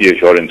quality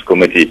assurance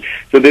committee.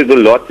 So there's a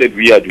lot that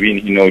we are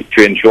doing,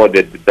 to ensure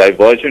that the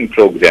diversion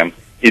program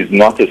is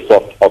not a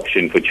soft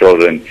option for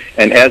children.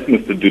 And as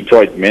Mr.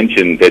 Dutoit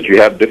mentioned, that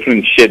you have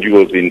different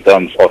schedules in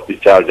terms of the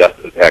Child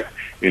Justice Act,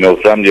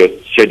 from your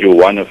Schedule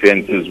 1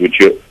 offences, which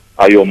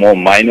are your more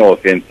minor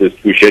offences,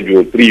 to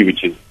Schedule 3,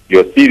 which is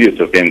your serious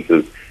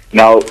offences.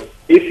 Now,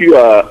 if you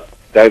are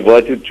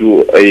diverted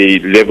to a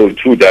Level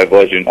 2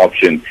 diversion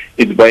option,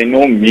 it's by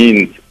no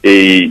means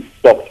a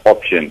soft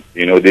option.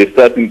 There's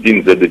certain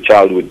things that the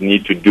child would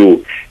need to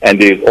do. And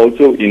there's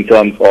also, in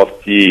terms of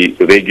the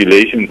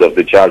regulations of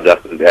the Child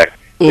Justice Act,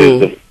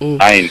 there's the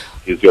line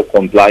is your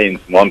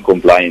compliance,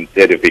 non-compliance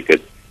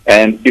certificate.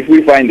 And if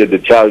we find that the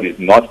child is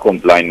not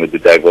complying with the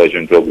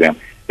diversion program,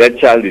 that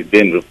child is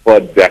then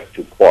referred back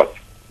to court.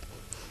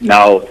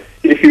 Now,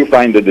 if you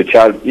find that the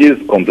child is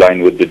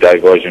complying with the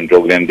diversion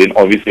program, then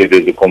obviously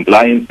there's a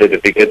compliance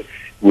certificate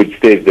which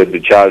states that the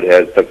child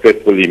has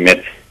successfully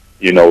met,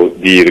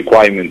 the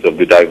requirements of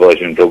the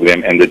diversion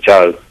program, and the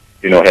child,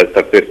 has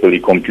successfully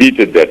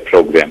completed that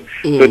program.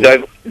 So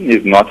diversion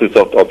is not a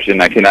soft option.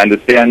 I can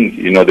understand,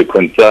 the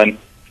concern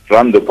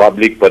from the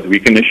public, but we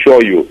can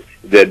assure you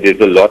that there's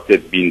a lot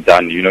that's been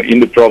done. In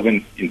the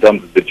province, in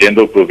terms of the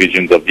general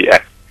provisions of the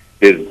Act,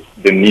 there's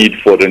the need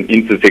for an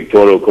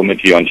inter-sectoral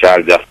committee on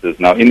child justice.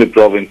 Now, in the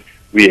province,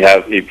 we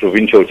have a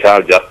provincial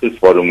child justice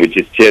forum, which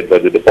is chaired by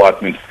the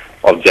Department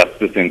of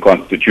Justice and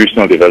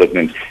Constitutional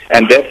Development.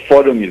 And that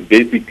forum is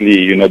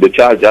basically, the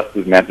child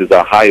justice matters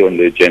are high on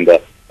the agenda.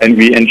 And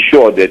we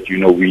ensure that,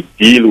 we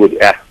deal with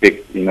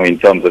aspects, in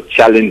terms of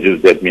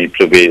challenges that may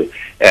prevail.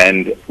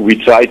 And we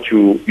try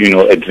to,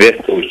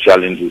 address those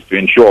challenges to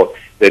ensure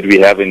that we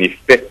have an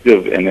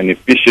effective and an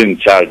efficient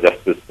child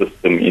justice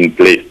system in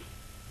place.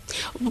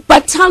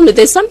 But tell me,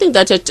 there's something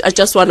that I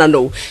just want to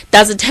know.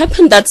 Does it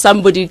happen that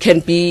somebody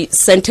can be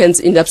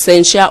sentenced in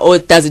absentia, or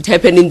does it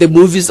happen in the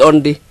movies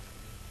only?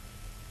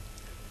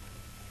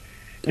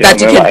 Yeah,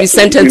 that you can be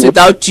sentenced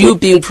without you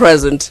being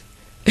present?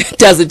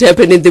 Does it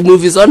happen in the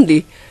movies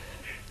only?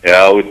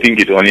 Yeah, I would think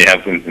it only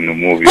happens in the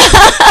movies.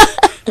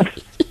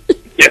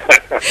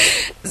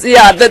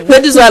 Yeah,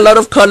 that is why a lot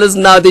of callers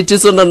now, they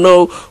just want to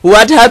know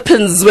what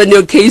happens when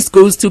your case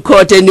goes to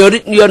court and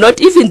you're not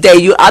even there,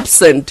 you're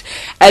absent,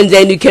 and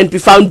then you can be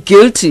found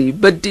guilty.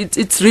 But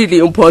it's really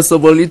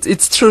impossible.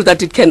 It's true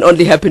that it can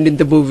only happen in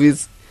the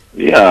movies.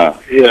 Yeah.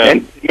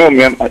 And,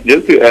 ma'am,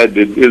 just to add,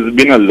 there's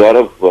been a lot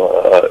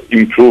of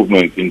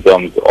improvements in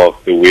terms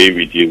of the way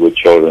we deal with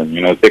children.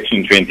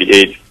 Section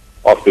 28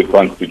 of the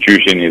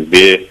Constitution is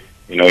there,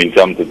 in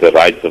terms of the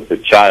rights of the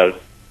child.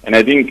 And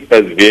I think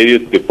as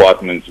various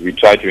departments, we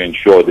try to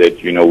ensure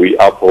that, we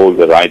uphold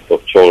the rights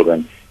of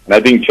children. And I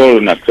think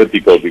children are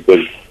critical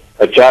because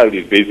a child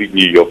is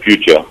basically your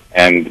future.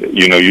 And,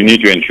 you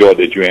need to ensure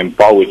that you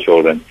empower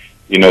children.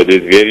 There's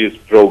various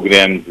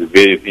programs, there's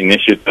various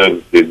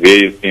initiatives, there's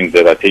various things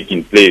that are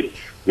taking place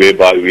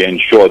whereby we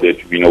ensure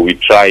that, we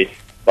try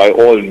by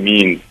all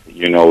means,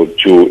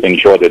 to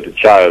ensure that the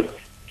child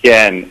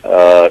can,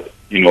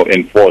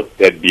 enforce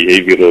that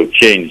behavioral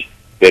change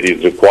that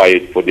is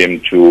required for them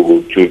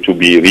to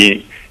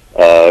be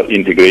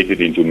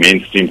integrated into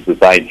mainstream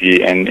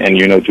society and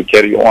to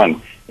carry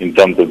on in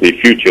terms of their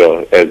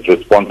future as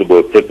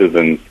responsible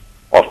citizens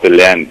of the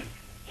land.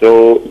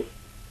 So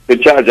the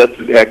Child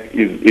Justice Act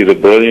is a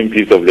brilliant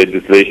piece of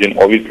legislation.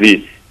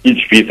 Obviously,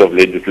 each piece of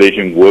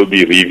legislation will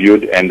be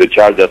reviewed, and the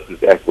Child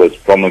Justice Act was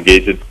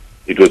promulgated.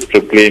 It was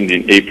proclaimed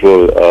in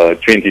April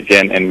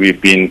 2010, and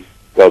we've been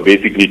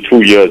basically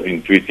 2 years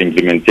into its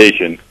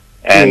implementation.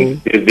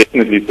 And there's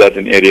definitely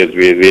certain areas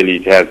where really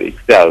it has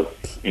excelled,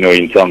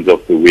 in terms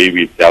of the way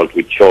we've dealt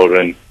with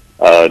children,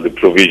 the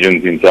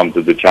provisions in terms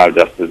of the Child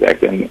Justice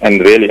Act.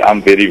 And really,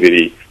 I'm very,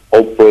 very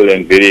hopeful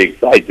and very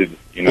excited,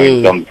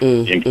 in terms of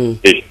the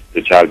implementation of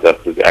the Child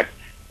Justice Act.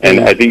 And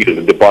I think as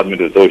the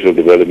Department of Social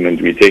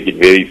Development, we take it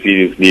very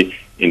seriously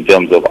in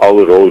terms of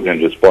our roles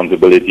and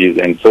responsibilities,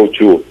 and so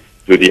too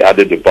to the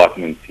other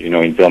departments,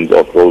 in terms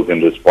of roles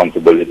and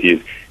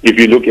responsibilities. If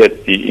you look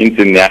at the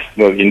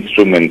international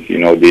instruments,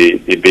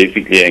 they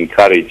basically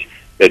encourage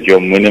that your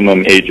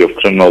minimum age of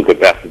criminal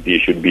capacity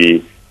should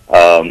be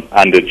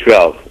under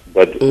 12.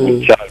 But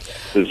with child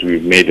justice,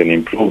 we've made an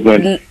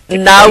improvement.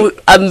 Now,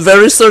 I'm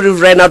very sorry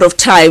we ran out of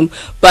time,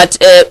 but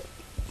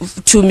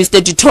to Mr.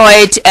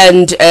 Dutoit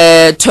and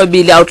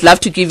Thobile, I would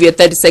love to give you a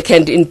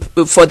 30-second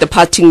for the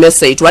parting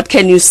message. What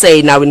can you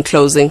say now in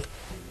closing?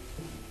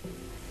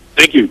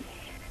 Thank you.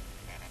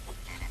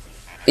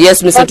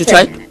 Yes, Mr.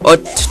 Dutoit or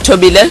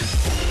Thobile?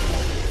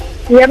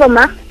 Yebo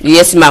ma.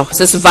 Yes ma.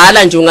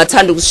 Sesivala nje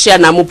ungathanda ukushiya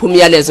nami upha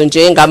umyalezo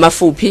nje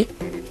ngamafuphi.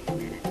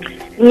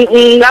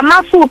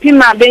 ngamafuphi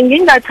mabe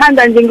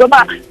ngingathanda nje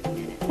ngoba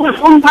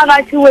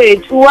umphakathi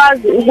wethu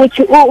wazi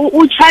ukuthi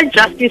u-Child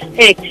Justice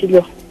Act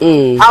lo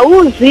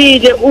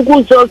awuzile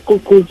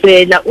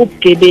ukuzogqugquzela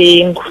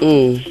ubugebengu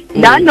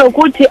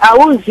nanokuthi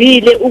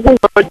awuzile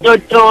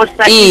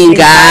ukuzototosa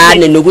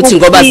ingane nokuthi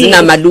ngoba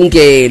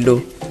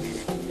zinamalungelo.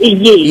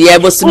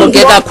 Yebo sibonke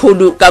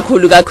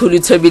kakhulu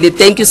Thobile.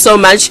 Thank you so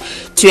much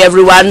to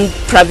everyone,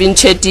 Pravin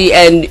Chetty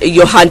and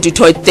Johan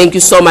Dutoit. Thank you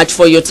so much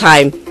for your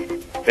time.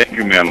 Thank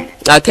you, ma'am.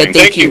 Okay,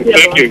 thank you.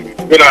 Thank you.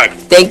 Good night.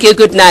 Thank you,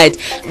 good night.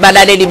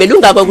 Balaleli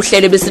belungako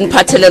kuhlele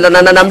besiniphathelelo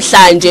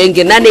namhlanje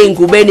ngenane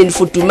ingubeni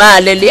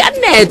nifudumale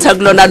liyanetha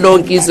kulona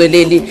lonke izwe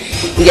leli.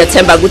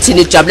 Ngiyathemba ukuthi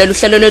nijabulela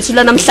uhlelo lethu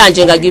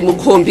namhlanje ngakimi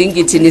ukhombi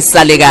ngithi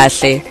nisale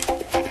kahle.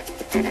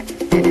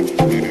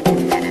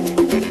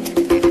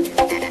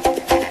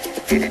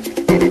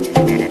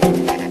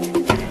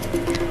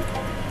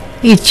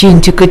 You're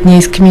tuned to Good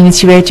News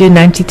Community Radio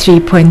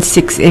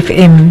 93.6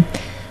 FM.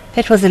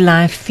 That was a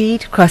live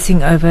feed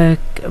crossing over,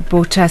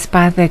 brought to us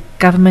by the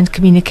Government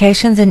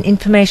Communications and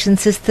Information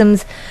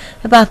Systems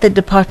about the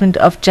Department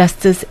of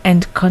Justice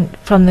and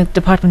from the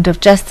Department of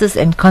Justice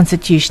and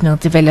Constitutional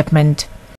Development.